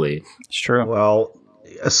 Vocally, it's true. Well,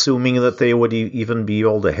 assuming that they would even be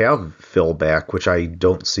able to have Phil back, which I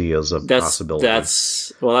don't see as a possibility.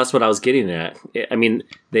 That's what I was getting at.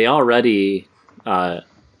 They already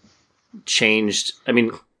changed.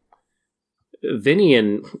 Vinny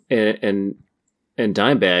and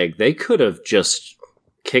Dimebag, they could have just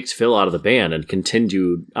kicked Phil out of the band and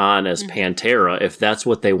continued on as Pantera if that's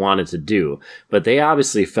what they wanted to do. But they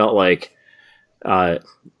obviously felt like that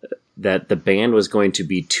the band was going to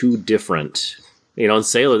be too different. In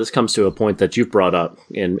Sailor, this comes to a point that you've brought up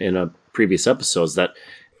in a previous episodes, that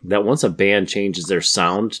once a band changes their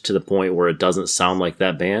sound to the point where it doesn't sound like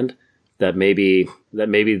that band, that maybe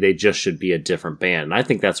they just should be a different band. And I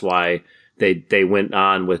think that's why they went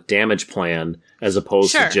on with Damage Plan as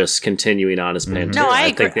opposed to just continuing on as Pantera. No, I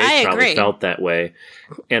agree. think they probably felt that way.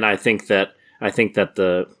 And I think that I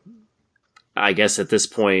guess at this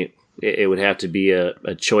point it would have to be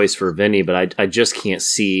a choice for Vinny, but I just can't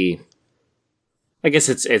see. I guess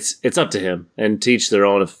it's up to him, and to each their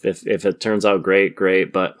own. If it turns out great,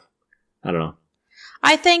 but I don't know.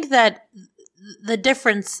 I think that the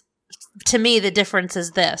difference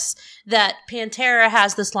is this, that Pantera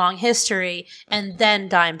has this long history, and then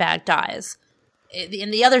Dimebag dies.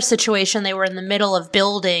 In the other situation, they were in the middle of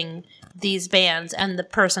building these bands, and the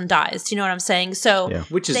person dies. Do you know what I'm saying? So,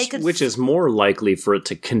 which is more likely for it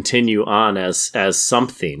to continue on as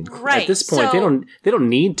something. Right. At this point, they don't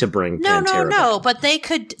need to bring Pantera back. But they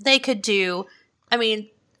could do.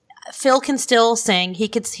 Phil can still sing. He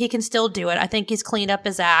can still do it. I think he's cleaned up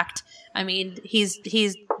his act.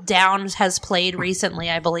 He's down, has played recently,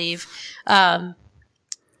 I believe. I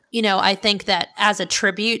think that as a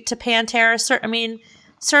tribute to Pantera,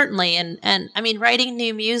 certainly, and writing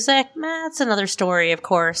new music, that's another story, of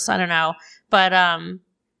course. I don't know, but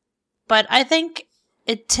I think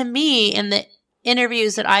to me, in the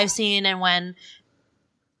interviews that I've seen, and when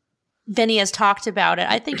Vinny has talked about it,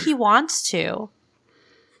 I think he wants to.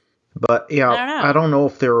 But I don't know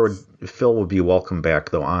if Phil would be welcome back,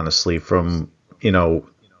 though. Honestly, from the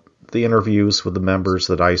interviews with the members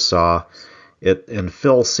that I saw, and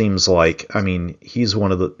Phil seems like he's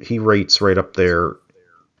he rates right up there,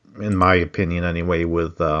 in my opinion anyway,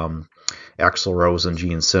 with Axl Rose and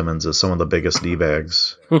Gene Simmons as some of the biggest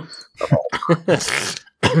D-bags.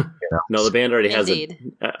 No, the band already has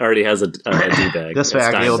a D-bag. This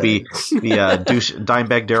bag will be the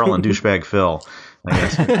Dimebag Daryl and Douchebag Phil, I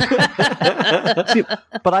guess.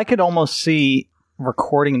 But I could almost see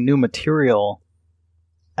recording new material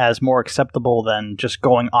as more acceptable than just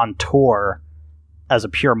going on tour as a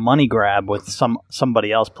pure money grab with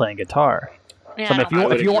somebody else playing guitar. Yeah, So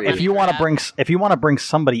if you want to bring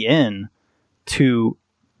somebody in to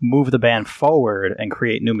move the band forward and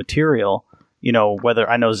create new material, whether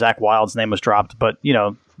I know Zakk Wylde's name was dropped, but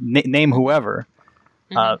name whoever.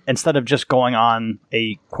 Instead of just going on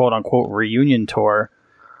a quote unquote reunion tour,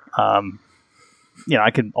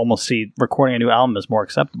 I could almost see recording a new album as more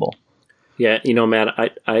acceptable. Yeah, Matt,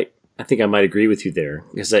 I think I might agree with you there,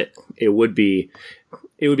 because it would be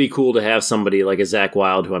cool to have somebody like a Zakk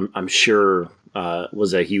Wylde, who I'm sure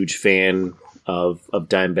was a huge fan of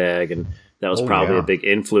Dimebag, and that was probably a big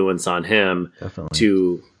influence on him. Definitely.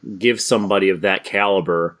 To give somebody of that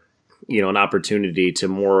caliber, an opportunity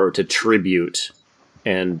to tribute,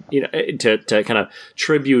 and to kind of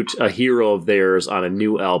tribute a hero of theirs on a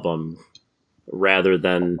new album, rather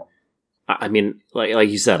than, like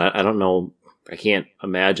you said, I don't know, I can't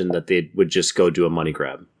imagine that they would just go do a money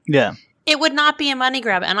grab. Yeah. It would not be a money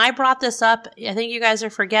grab. And I brought this up. I think you guys are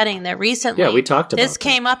forgetting that recently. Yeah, we talked about this.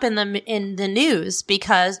 Came up in the news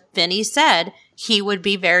because Vinny said he would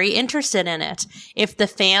be very interested in it. If the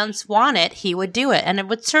fans want it, he would do it. And it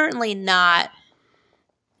would certainly not,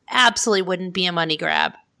 absolutely wouldn't be a money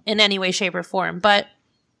grab in any way, shape, or form. But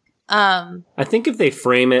I think if they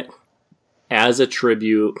frame it as a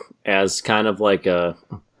tribute, as kind of like an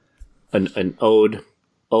ode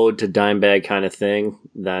to Dimebag kind of thing,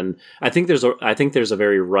 then I think there's a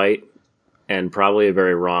very right and probably a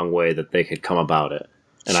very wrong way that they could come about it.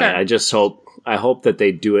 And sure. I hope that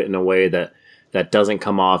they do it in a way that doesn't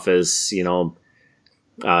come off as, I don't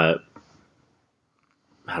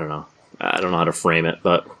know. I don't know how to frame it,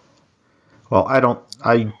 but Well,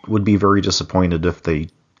 I would be very disappointed if they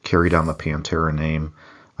carried on the Pantera name.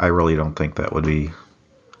 I really don't think that would be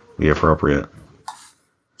appropriate.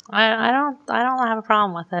 I don't have a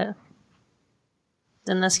problem with it.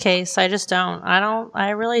 In this case, I just don't. I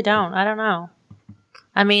really don't. I don't know.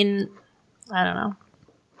 I mean, I don't know.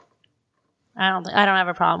 I don't have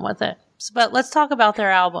a problem with it. But let's talk about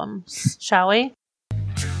their albums, shall we?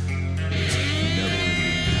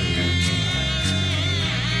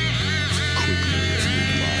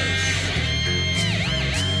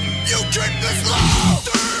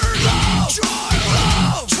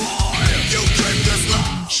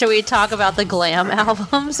 Should we talk about the glam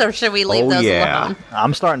albums, or should we leave those alone?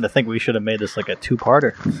 I'm starting to think we should have made this like a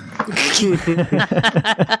 2-parter.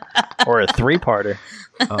 Or a 3-parter.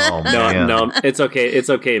 Oh, man. No, it's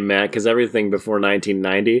okay, Matt, because everything before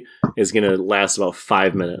 1990 is going to last about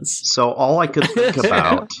 5 minutes. So all I could think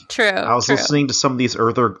about, True. I was listening to some of these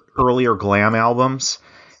earlier glam albums,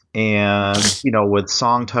 and, with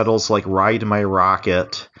song titles like Ride My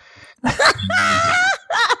Rocket.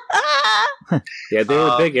 Yeah, they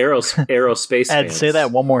were big aerospace Ed, fans. say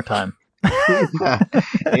that one more time.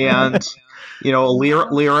 And,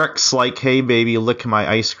 lyrics like, hey, baby, lick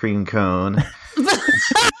my ice cream cone.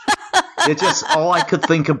 It just, all I could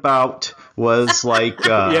think about was like...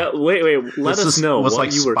 wait, let us know was what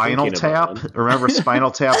like you were Spinal thinking Tap. about. Remember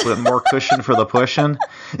Spinal Tap with more cushion for the pushing?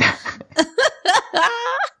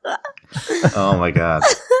 Oh my god.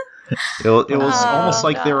 It was almost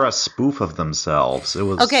like they were a spoof of themselves. It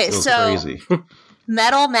was crazy.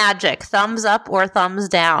 Metal Magic, thumbs up or thumbs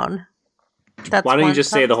down? That's Why don't you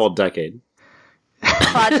just say the whole decade?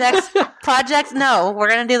 Projects, no. We're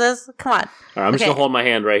going to do this. Come on. All right, I'm just going to hold my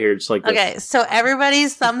hand right here just like this. Okay, so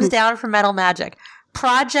everybody's thumbs down for Metal Magic.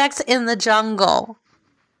 Projects in the Jungle.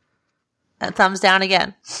 Thumbs down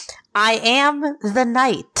again. I Am the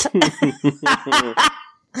Night.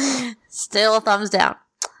 Still a thumbs down.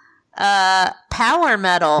 Power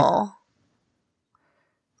Metal.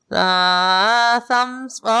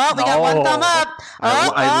 Thumbs. Oh, we got one thumb up.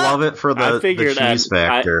 I love it for the cheese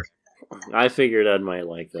factor. I figured Ed might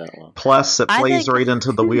like that one. Plus, it plays right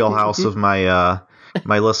into the wheelhouse of my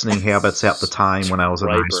my listening habits at the time when I was in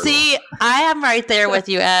high school. See, I am right there with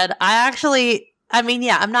you, Ed.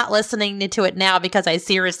 I'm not listening to it now because I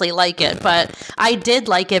seriously like it, but I did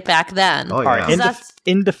like it back then. Oh, yeah. All right,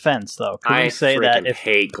 in defense, though, can we say that if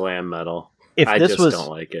hate glam metal, I just don't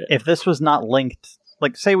like it. If this was not linked,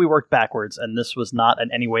 like say we worked backwards, and this was not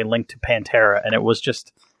in any way linked to Pantera, and it was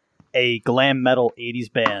just a glam metal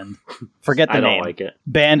 80s band, forget the name. I don't like it.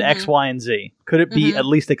 Band X, Y, and Z. Could it be at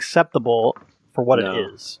least acceptable for what it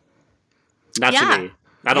is? Not to me.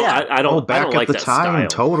 I don't like that style.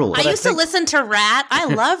 Totally. I used to listen to Rat. I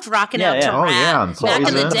loved rocking out to Rat back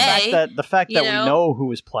in the day. The fact that we know who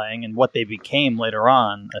was playing and what they became later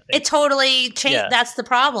on, I think. It totally changed. Yeah. That's the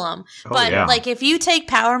problem. But if you take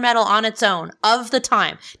power metal on its own of the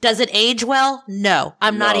time, does it age well? No.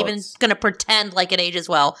 I'm not even going to pretend like it ages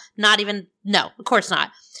well. No, of course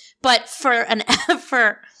not. But for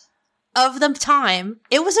of the time,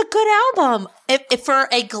 it was a good album. If for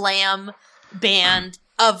a glam band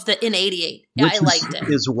in '88, I liked it.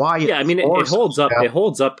 Is why it holds up. It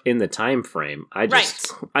holds up in the time frame.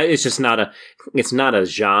 It's just not a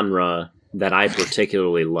genre that I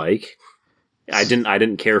particularly like. I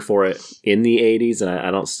didn't care for it in the '80s, and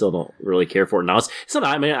I still don't really care for it now. It's not.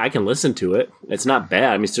 I mean, I can listen to it. It's not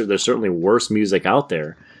bad. I mean, there's certainly worse music out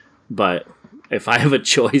there, but if I have a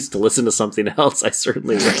choice to listen to something else, I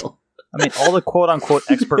certainly will. I mean, all the quote-unquote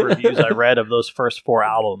expert reviews I read of those first 4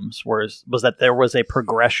 albums was that there was a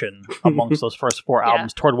progression amongst those first 4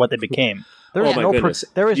 albums toward what they became. There is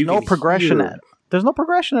no progression at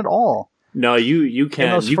all. No, you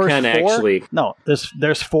can actually. No,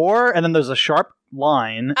 there's 4, and then there's a sharp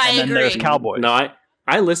line, and then there's Cowboys. No,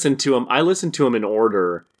 I listened to them. I listened to them in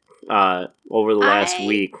order over the last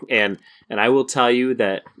week, and I will tell you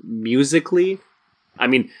that musically, I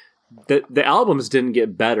mean, the albums didn't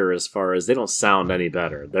get better as far as they don't sound any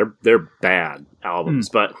better. They're bad albums,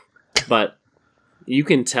 but you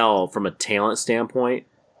can tell from a talent standpoint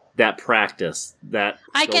that practice that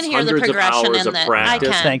I can those hear the hundreds of progression hours in of that. practice,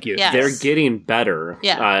 I can. Thank you. Yes. they're getting better.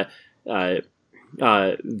 Yeah. Vinny's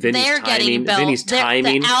They're timing. getting built. Vinny's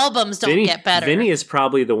timing. The albums don't get better. Vinny is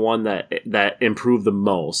probably the one that improved the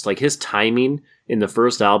most. Like his timing in the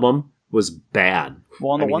first album was bad.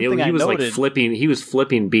 Well, and the one thing he I was noted, like flipping. He was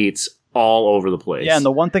flipping beats all over the place. yeah, and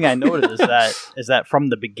the one thing I noted is that from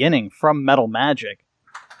the beginning, from Metal Magic,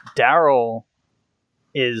 Daryl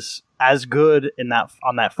is as good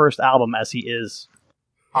on that first album as he is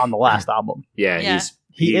on the last album. Yeah.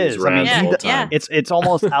 He is. I mean, the whole time. it's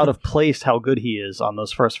almost out of place how good he is on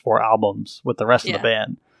those first 4 albums with the rest of the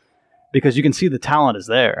band, because you can see the talent is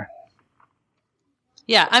there.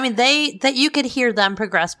 Yeah, I mean that you could hear them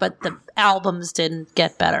progress, but the albums didn't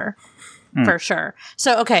get better for sure.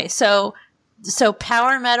 So okay, so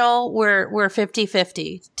power metal we're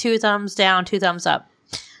 50-50. 2 thumbs down, 2 thumbs up.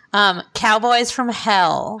 Cowboys from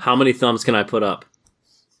Hell. How many thumbs can I put up?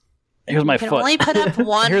 Here's my You can foot. only put up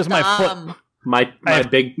one Here's my thumb. foot. My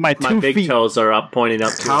big 2 feet. toes are up, pointing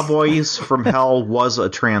up. Cowboys from Hell was a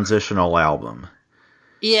transitional album.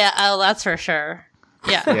 Yeah, oh, that's for sure.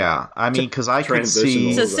 Yeah. Yeah, I mean, because I could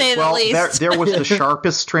see... To say the least. There was the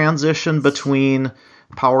sharpest transition between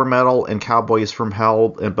power metal and Cowboys from Hell,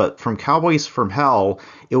 but from Cowboys from Hell,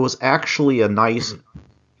 it was actually a nice,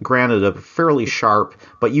 granted, a fairly sharp,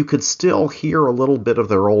 but you could still hear a little bit of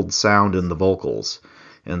their old sound in the vocals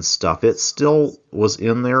and stuff. It still was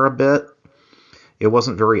in there a bit. It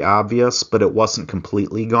wasn't very obvious, but it wasn't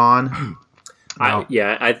completely gone. I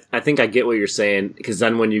think I get what you're saying, because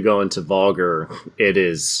then when you go into Vulgar,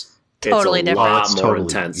 it's Totally a different. lot more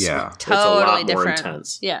intense. Yeah. It's a lot Totally more different.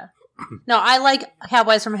 intense. Yeah. No, I like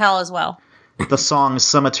Cowboys from Hell as well. The song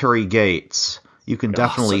Cemetery Gates, you can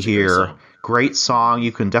definitely such a great hear. song. Great song.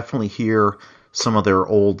 You can definitely hear some of their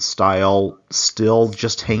old style still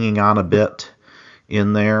just hanging on a bit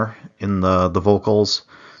in there, in the vocals,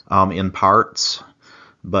 in parts.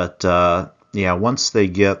 But, yeah, once they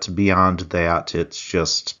get beyond that, it's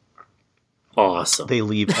just... Awesome. They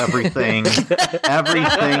leave everything.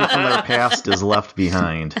 Everything from their past is left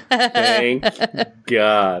behind. Thank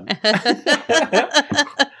God.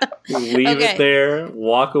 Leave it there,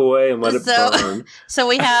 walk away, and let it burn. So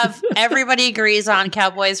we have everybody agrees on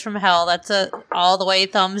Cowboys from Hell. That's a all the way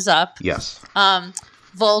thumbs up. Yes.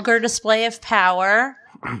 Vulgar display of power.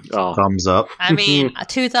 Oh. Thumbs up. I mean,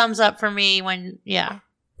 2 thumbs up for me when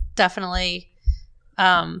definitely.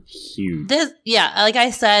 Huge. This, like I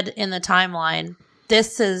said in the timeline,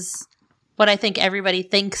 this is what I think everybody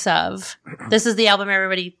thinks of. This is the album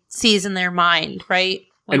everybody sees in their mind, right?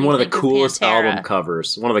 When and you one of the think coolest Pantera. album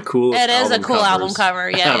covers. One of the coolest. It is a cool album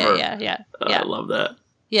covers cover. ever. Yeah. I love that.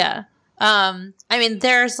 Yeah. I mean,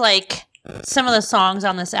 there's like some of the songs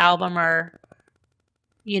on this album are,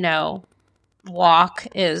 Walk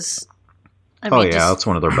is. That's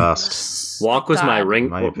one of their best. Walk was my ring.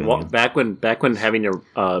 My opinion. Back when having your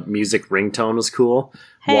music ringtone was cool.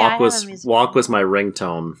 Hey, I Walk have was a music Walk was my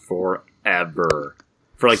ringtone forever,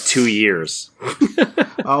 for like 2 years.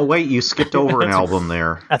 Oh wait, you skipped over an album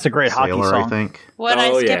there. That's a great hockey Sailor, song. I think. What did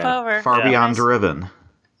I skip yeah. over? Far Beyond Driven.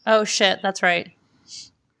 Oh shit, that's right.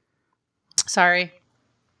 Sorry.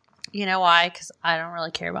 You know why? Because I don't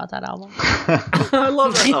really care about that album. I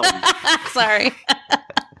love that album. Sorry.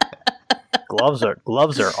 Gloves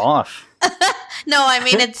are off. No, I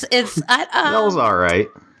mean it's That was all right.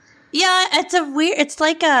 yeah, it's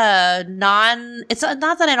like a it's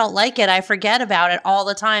not that I don't like it, I forget about it all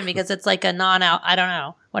the time because it's like a I don't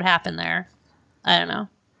know what happened there. I don't know.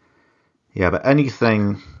 Yeah, but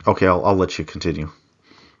anything. Okay, I'll let you continue.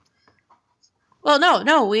 Well,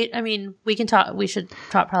 no, we can talk. We should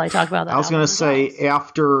probably talk about that. I was going to say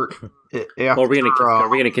after. Well, are we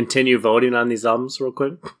gonna continue voting on these albums real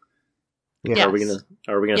quick? Yeah. Yes.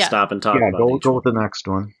 Are we gonna stop and talk Yeah, about go with the next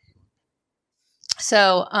one.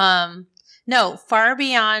 So, no, Far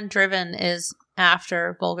Beyond Driven is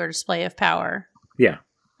after Vulgar Display of Power. Yeah.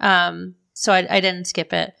 So I didn't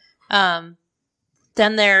skip it. Then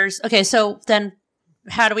there's so then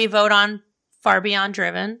how do we vote on Far Beyond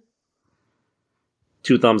Driven?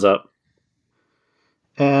 2 thumbs up.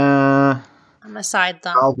 I'm a side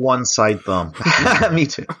thumb. I'll one side thumb. Me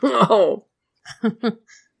too. Oh.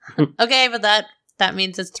 Okay, but that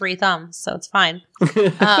means it's 3 thumbs, so it's fine.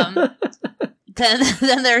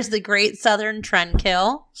 Then there's the Great Southern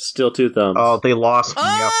Trendkill. Still 2 thumbs. Oh, they lost me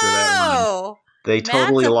after that one. Oh, They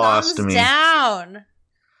totally Matt's a lost thumbs me. down.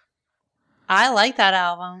 I like that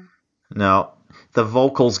album. No, the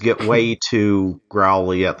vocals get way too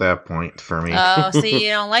growly at that point for me. Oh, see, you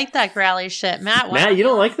don't like that growly shit, Matt. Matt, you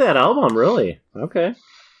don't like that album, really? Okay.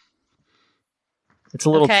 It's a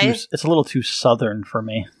little too southern for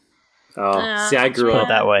me. Oh, see, I grew Put up it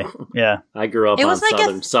that way. Yeah. I grew up It on was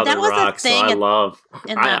like southern that was a rock, so thing I love.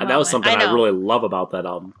 in That was something moment. I really love about that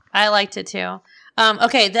album. I liked it too.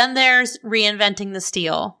 Okay, then there's Reinventing the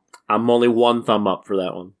Steel. I'm only one thumb up for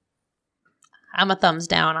that one. I'm a thumbs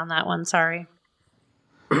down on that one. Sorry.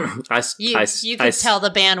 You could tell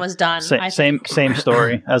the band was done. Same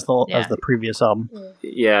story as the previous album.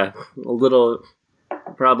 Yeah,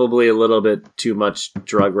 probably a little bit too much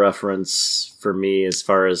drug reference for me as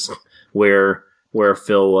far as where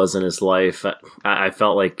Phil was in his life. I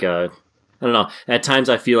felt like I don't know. At times,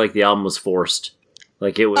 I feel like the album was forced.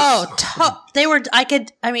 Like it was. They were.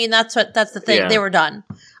 That's the thing. Yeah. They were done.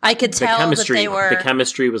 I could tell that they were. The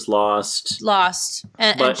chemistry was lost,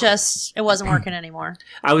 and it wasn't working anymore.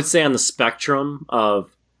 I would say on the spectrum of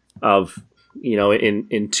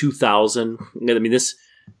in 2000. I mean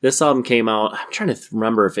this album came out. I'm trying to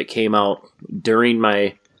remember if it came out during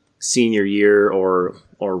my senior year or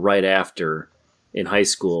right after in high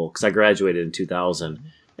school, because I graduated in 2000,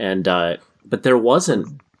 and but there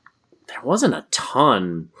wasn't a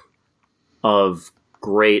ton of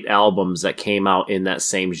great albums that came out in that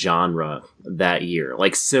same genre that year.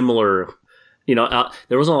 Like similar,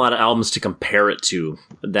 there wasn't a lot of albums to compare it to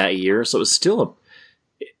that year. So it was still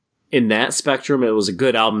in that spectrum, it was a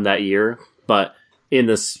good album that year. But in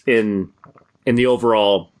the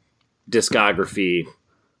overall discography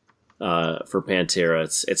for Pantera,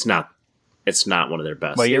 it's not one of their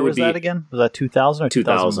best. What year was that again? Was that 2000 or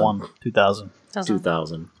 2001?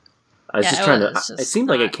 2000. I was just trying to. It seemed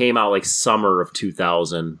like it came out like summer of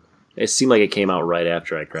 2000. It seemed like it came out right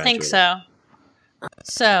after I graduated. I think so.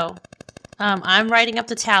 So, I'm writing up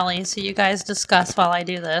the tally, so you guys discuss while I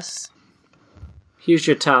do this. Here's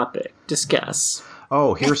your topic. Discuss.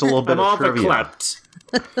 Oh, here's a little bit of trivia.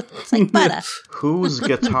 It's like butter. Whose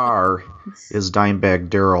guitar is Dimebag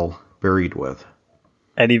Darrell buried with?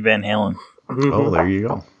 Eddie Van Halen. Oh, there you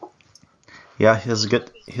go. Yeah, his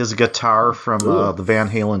guitar from the Van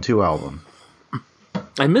Halen 2 album.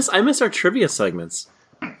 I miss our trivia segments.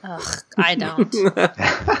 Ugh, I don't.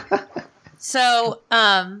 So,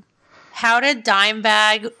 how did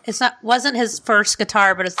Dimebag? Wasn't his first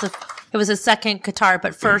guitar, but it was his second guitar,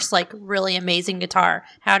 but first like really amazing guitar.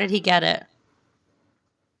 How did he get it?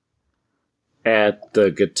 At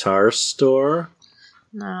the guitar store.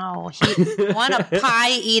 No, he won a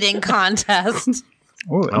pie eating contest.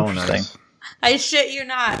 Ooh, interesting. Nice. I shit you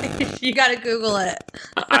not. You gotta Google it.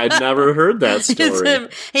 I'd never heard that story.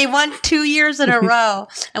 He won 2 years in a row,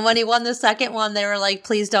 and when he won the second one, they were like,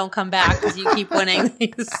 "Please don't come back because you keep winning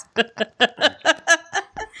these."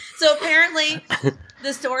 So apparently,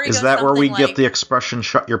 the story is goes that where we something get the expression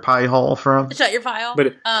 "shut your pie hole" from? Shut your pie hole.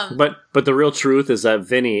 But the real truth is that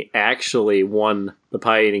Vinny actually won the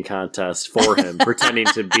pie eating contest for him, pretending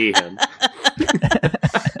to be him.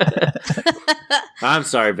 I'm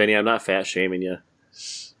sorry, Vinny. I'm not fat shaming you.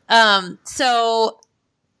 So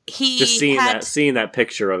he just seeing that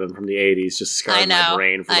picture of him from the '80s just scarred my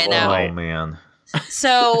brain for the whole night. Oh man!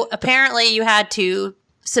 So apparently, you had to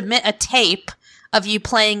submit a tape of you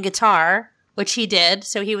playing guitar, which he did.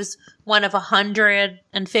 So he was one of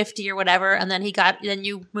 150 or whatever, and then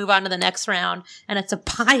you move on to the next round, and it's a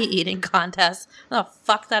pie eating contest. What the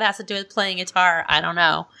fuck that has to do with playing guitar? I don't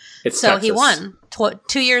know. So Texas. He won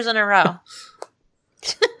 2 years in a row.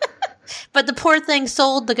 But the poor thing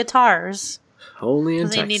sold the guitars. Only in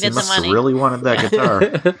Texas. He needed He must the money. have really wanted that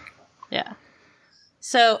guitar. Yeah.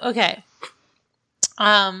 So okay.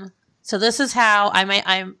 So this is how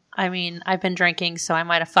I've been drinking, so I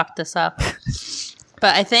might have fucked this up.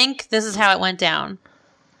 But I think this is how it went down.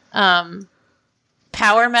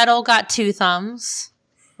 Power Metal got 2 thumbs,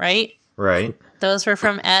 right? Right. Those were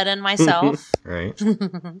from Ed and myself. Right.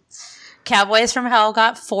 Cowboys from Hell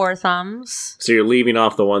got 4 thumbs. So you're leaving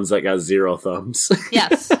off the ones that got 0 thumbs.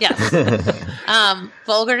 Yes.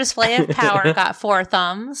 Vulgar Display of Power got 4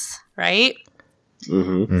 thumbs, right?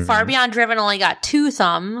 Mm-hmm. Far Beyond Driven only got 2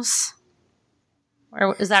 thumbs.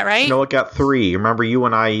 Or is that right? No, it got 3. Remember, you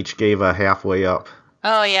and I each gave a halfway up.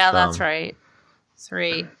 Oh, yeah, that's right.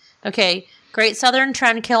 3. Okay. Great Southern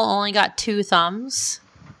Trendkill only got 2 thumbs.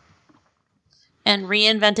 And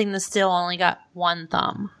Reinventing the Steel only got 1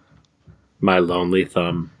 thumb. My lonely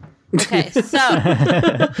thumb. Okay, so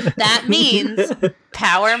that means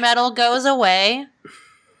Power Metal goes away.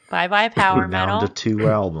 Bye-bye, Power Metal. Down to 2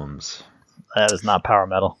 albums. That is not Power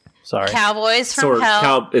Metal. Sorry. Cowboys from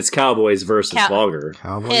Hell. It's Cowboys versus Vulgar.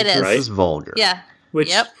 Cowboys It is. versus Vulgar. Yeah. Which,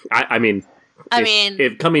 yep. I mean,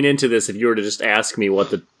 if coming into this, if you were to just ask me what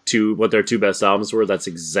their two best albums were, that's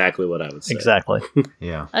exactly what I would say. Exactly.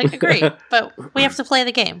 Yeah. I agree, but we have to play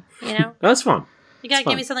the game, That's fun. You gotta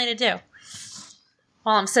give me something to do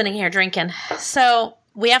while I'm sitting here drinking. So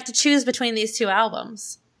we have to choose between these two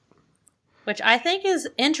albums, which I think is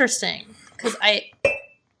interesting, because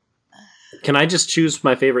Can I just choose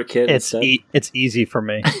my favorite kid instead? It's easy for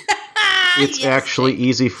me. It's actually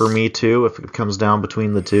easy for me, too, if it comes down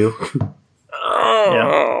between the two.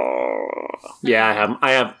 Yeah,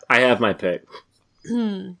 I have my pick.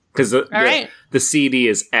 Because the CD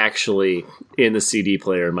is actually in the CD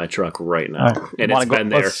player in my truck right now, and it's been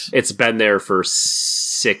there. It's been there for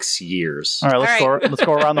 6 years. All right, let's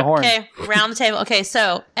go around the horn. Okay, round the table. Okay,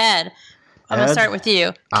 so Ed, I'm gonna start with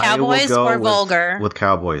you. Cowboys or Vulgar? With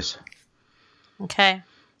Cowboys. Okay,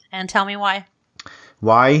 and tell me why.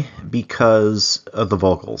 Why? Because of the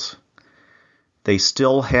vocals. They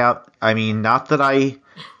still have. I mean, not that I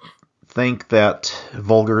think that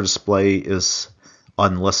Vulgar Display is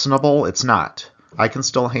unlistenable. It's not. I can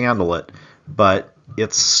still handle it, but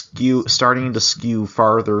it's starting to skew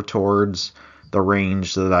farther towards the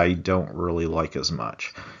range that I don't really like as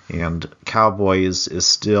much. And Cowboys is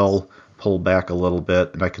still pulled back a little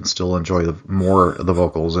bit, and I can still enjoy more of the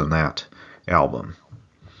vocals in that album.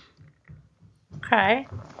 Okay.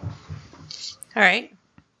 All right,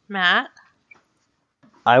 Matt.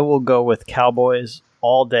 I will go with Cowboys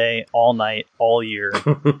all day, all night, all year.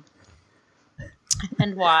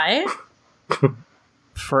 And why?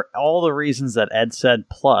 For all the reasons that Ed said,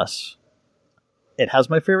 plus it has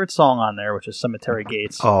my favorite song on there, which is Cemetery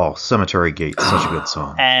Gates. Oh, Cemetery Gates, such a good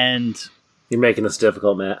song. And you're making this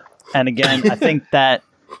difficult, Matt. And again, I think that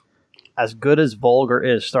as good as Vulgar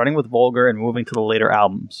is, starting with Vulgar and moving to the later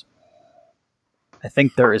albums, I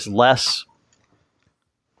think there is less,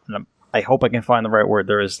 and I hope I can find the right word,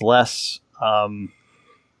 there is less,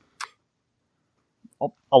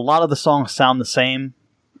 a lot of the songs sound the same.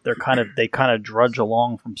 They kind of drudge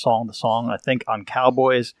along from song to song. I think on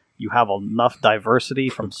Cowboys, you have enough diversity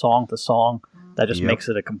from song to song that just makes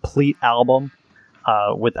it a complete album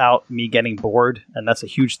without me getting bored. And that's a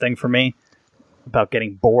huge thing for me, about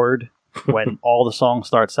getting bored when all the songs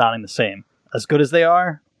start sounding the same. As good as they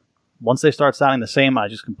are, once they start sounding the same, I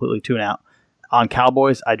just completely tune out. On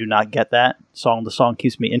Cowboys, I do not get that. Song to song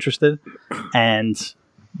keeps me interested, and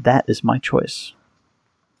that is my choice.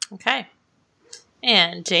 Okay.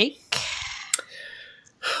 And Jake?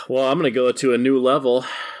 Well, I'm going to go to a new level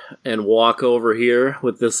and walk over here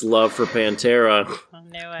with this love for Pantera. I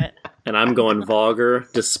knew it. And I'm going Vulgar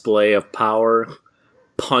Display of Power,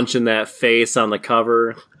 punching that face on the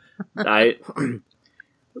cover.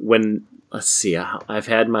 Let's see, I've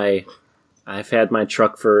had my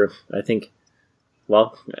truck for, I think,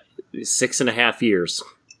 6.5 years.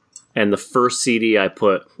 And the first CD I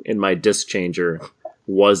put in my disc changer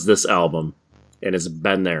was this album, and it's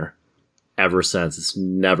been there ever since. It's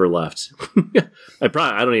never left. I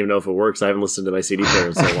don't even know if it works. I haven't listened to my CD player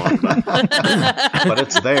in so long, but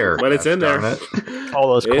it's there. But it's in there.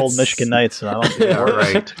 All those cold Michigan nights, and I don't think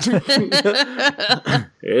right.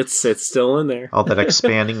 It's still in there. All that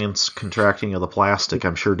expanding and contracting of the plastic,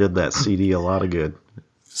 I'm sure, did that CD a lot of good.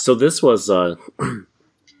 So this was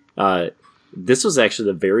actually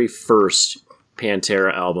the very first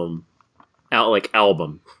Pantera album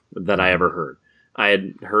that I ever heard. I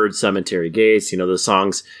had heard Cemetery Gates, the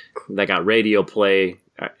songs that got radio play.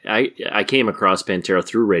 I came across Pantera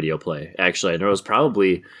through radio play, actually. And it was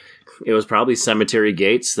probably Cemetery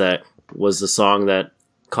Gates that was the song that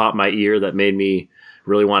caught my ear, that made me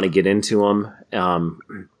really want to get into them.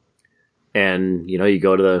 And you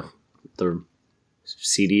go to the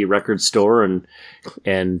CD record store, and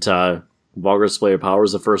Vulgar Display of Power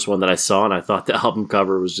was the first one that I saw, and I thought the album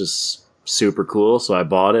cover was just super cool, so I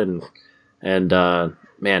bought it, and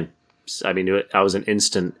man, I mean, I was an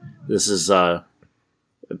instant. This is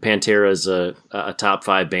Pantera is a top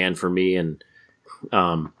 5 band for me, and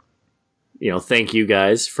thank you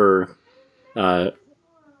guys for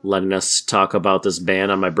letting us talk about this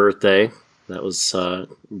band on my birthday. That was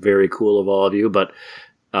very cool of all of you, but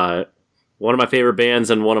one of my favorite bands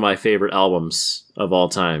and one of my favorite albums of all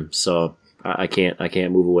time. So I can't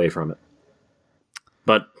move away from it.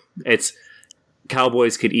 But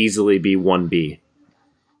Cowboys could easily be 1B.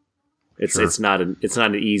 It's not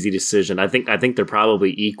an easy decision. I think they're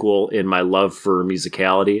probably equal in my love for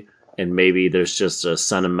musicality, and maybe there's just a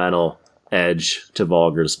sentimental edge to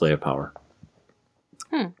Vulgar Display of Power.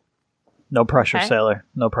 No pressure, okay. Sailor.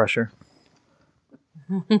 No pressure.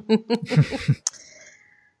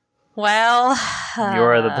 Well,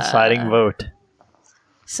 you're the deciding vote.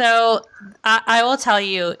 So I will tell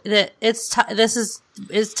you that this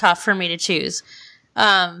is tough for me to choose.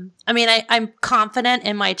 I mean, I'm confident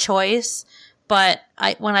in my choice, but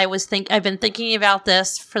I've been thinking about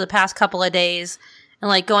this for the past couple of days and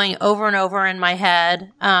like going over and over in my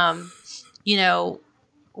head. You know,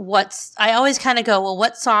 I always kind of go, well,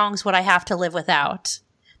 what songs would I have to live without?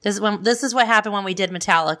 This is what happened when we did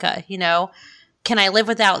Metallica, you know? Can I live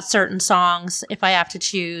without certain songs if I have to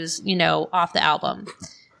choose, you know, off the album?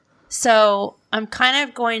 So I'm kind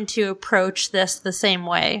of going to approach this the same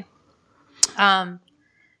way. Can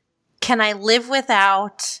I live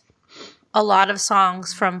without a lot of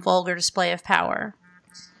songs from Vulgar Display of Power?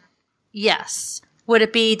 Yes. Would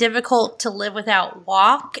it be difficult to live without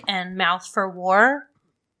Walk and Mouth for War?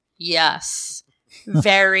 Yes.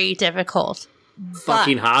 Very difficult.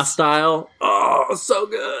 Fucking Hostile. Oh, so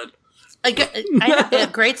good. A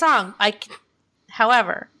great song.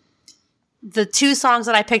 However, the two songs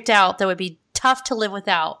that I picked out that would be tough to live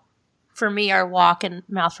without for me are Walk and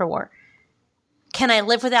Mouth for War. Can I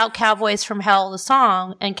live without Cowboys from Hell, the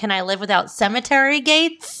song? And can I live without Cemetery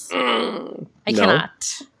Gates? I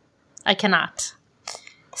cannot.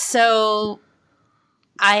 So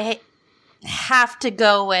I have to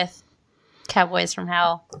go with Cowboys from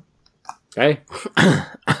Hell. Hey.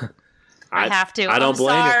 I have to. I don't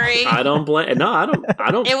blame sorry. it. I don't blame. No, I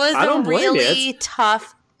don't. It was a really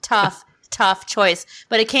tough choice,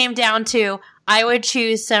 but it came down to I would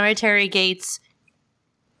choose Cemetery Gates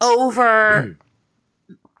over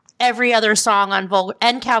every other song on Vulgar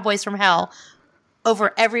and Cowboys from Hell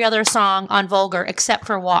over every other song on Vulgar except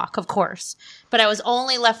for Walk, of course. But I was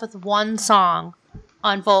only left with one song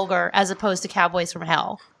on Vulgar as opposed to Cowboys from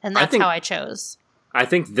Hell, and that's how I chose. I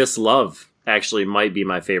think This Love actually might be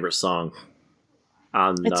my favorite song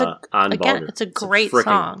on Vulgar. It's a great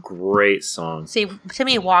song. Great song. See, to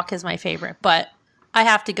me, Walk is my favorite, but I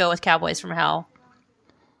have to go with Cowboys from Hell.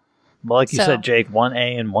 Well, like you said, Jake,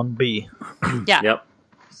 1A and 1B. Yeah. Yep.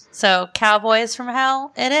 So, Cowboys from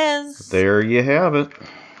Hell, it is. There you have it.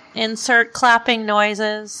 Insert clapping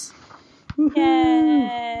noises.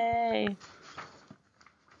 Yay!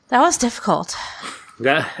 That was difficult.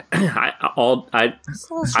 I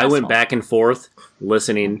went back and forth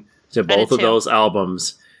listening to both of those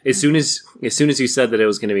albums. As soon as you said that it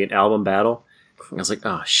was going to be an album battle, I was like,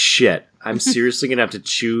 oh shit! I'm seriously going to have to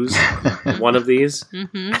choose one of these.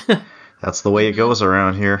 Mm-hmm. That's the way it goes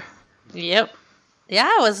around here. Yep. Yeah,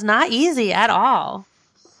 it was not easy at all.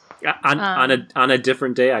 On a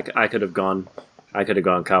different day, I could have gone. I could have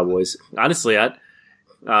gone Cowboys. Honestly, I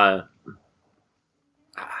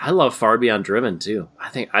love Far Beyond Driven too. I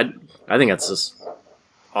think that's just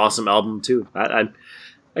awesome album too.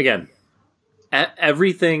 Again,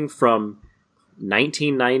 everything from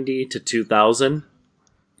 1990 to 2000,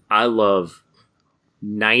 I love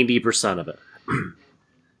 90% of it.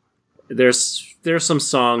 There's some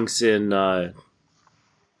songs in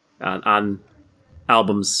on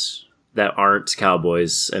albums that aren't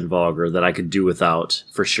Cowboys and Vulgar that I could do without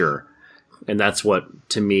for sure. And that's what,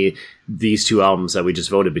 to me, these two albums that we just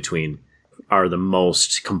voted between are the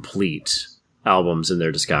most complete albums in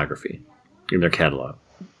their discography, in their catalog.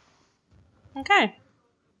 Okay.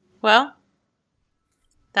 Well,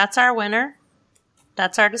 that's our winner.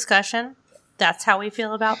 That's our discussion. That's how we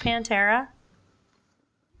feel about Pantera.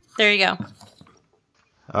 There you go.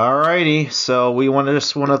 Alrighty, so we want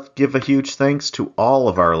to give a huge thanks to all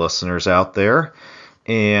of our listeners out there,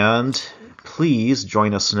 and please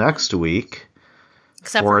join us next week.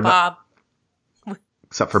 Except for Bob.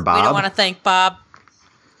 Except for Bob? We don't want to thank Bob.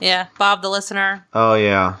 Yeah, Bob the listener. Oh,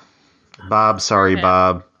 yeah. Bob, sorry,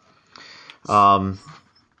 yeah. Bob.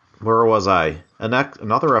 Where was I?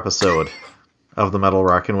 Another episode of the Metal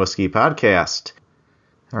Rock and Whiskey podcast.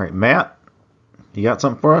 All right, Matt, you got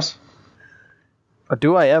something for us?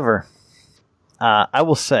 Do I ever? I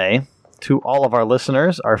will say to all of our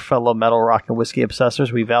listeners, our fellow Metal Rock and Whiskey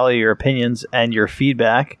obsessors, we value your opinions and your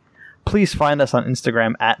feedback. Please find us on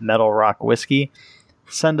Instagram at Metal Rock Whiskey.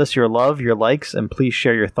 Send us your love, your likes, and please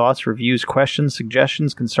share your thoughts, reviews, questions,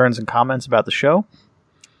 suggestions, concerns, and comments about the show.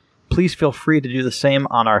 Please feel free to do the same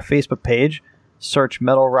on our Facebook page. Search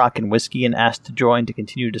Metal Rock and Whiskey and ask to join to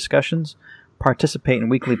continue discussions, participate in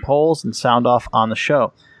weekly polls, and sound off on the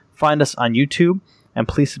show. Find us on YouTube. And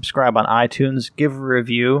please subscribe on iTunes, give a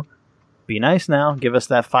review, be nice now, give us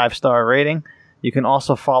that 5-star rating. You can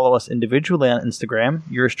also follow us individually on Instagram,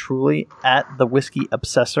 yours truly, at The Whiskey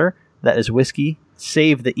Obsessor. That is whiskey,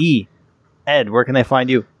 save the E. Ed, where can they find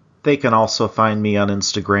you? They can also find me on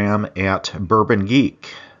Instagram at Bourbon Geek.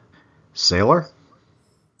 Sailor?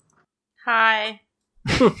 Hi.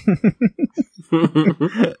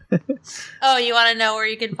 Oh, you want to know where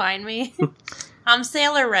you can find me? I'm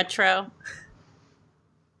Sailor Retro.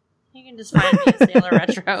 You can just find me at Sailor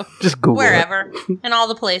Retro. Just Google wherever. In all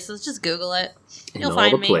the places. Just Google it. You'll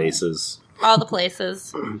find me. All the places. All the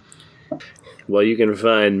places. Well, you can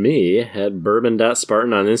find me at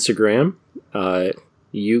bourbon.spartan on Instagram.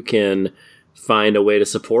 You can find a way to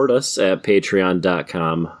support us at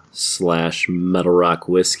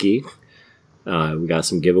patreon.com/metalrockwhiskey. We got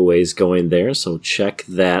some giveaways going there, so check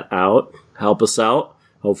that out. Help us out.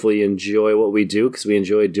 Hopefully you enjoy what we do, because we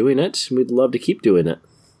enjoy doing it. We'd love to keep doing it.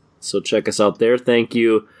 So check us out there. Thank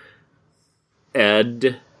you,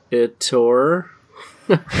 Editor.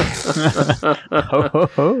 Ho, ho,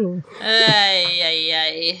 ho.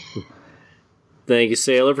 Ay. Thank you,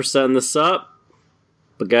 Sailor, for setting this up.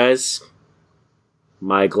 But guys,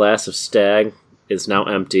 my glass of Stag is now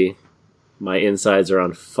empty. My insides are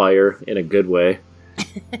on fire in a good way.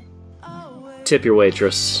 Tip your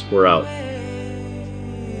waitress. We're out.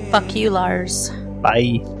 Fuck you, Lars.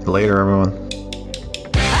 Bye. Later, everyone.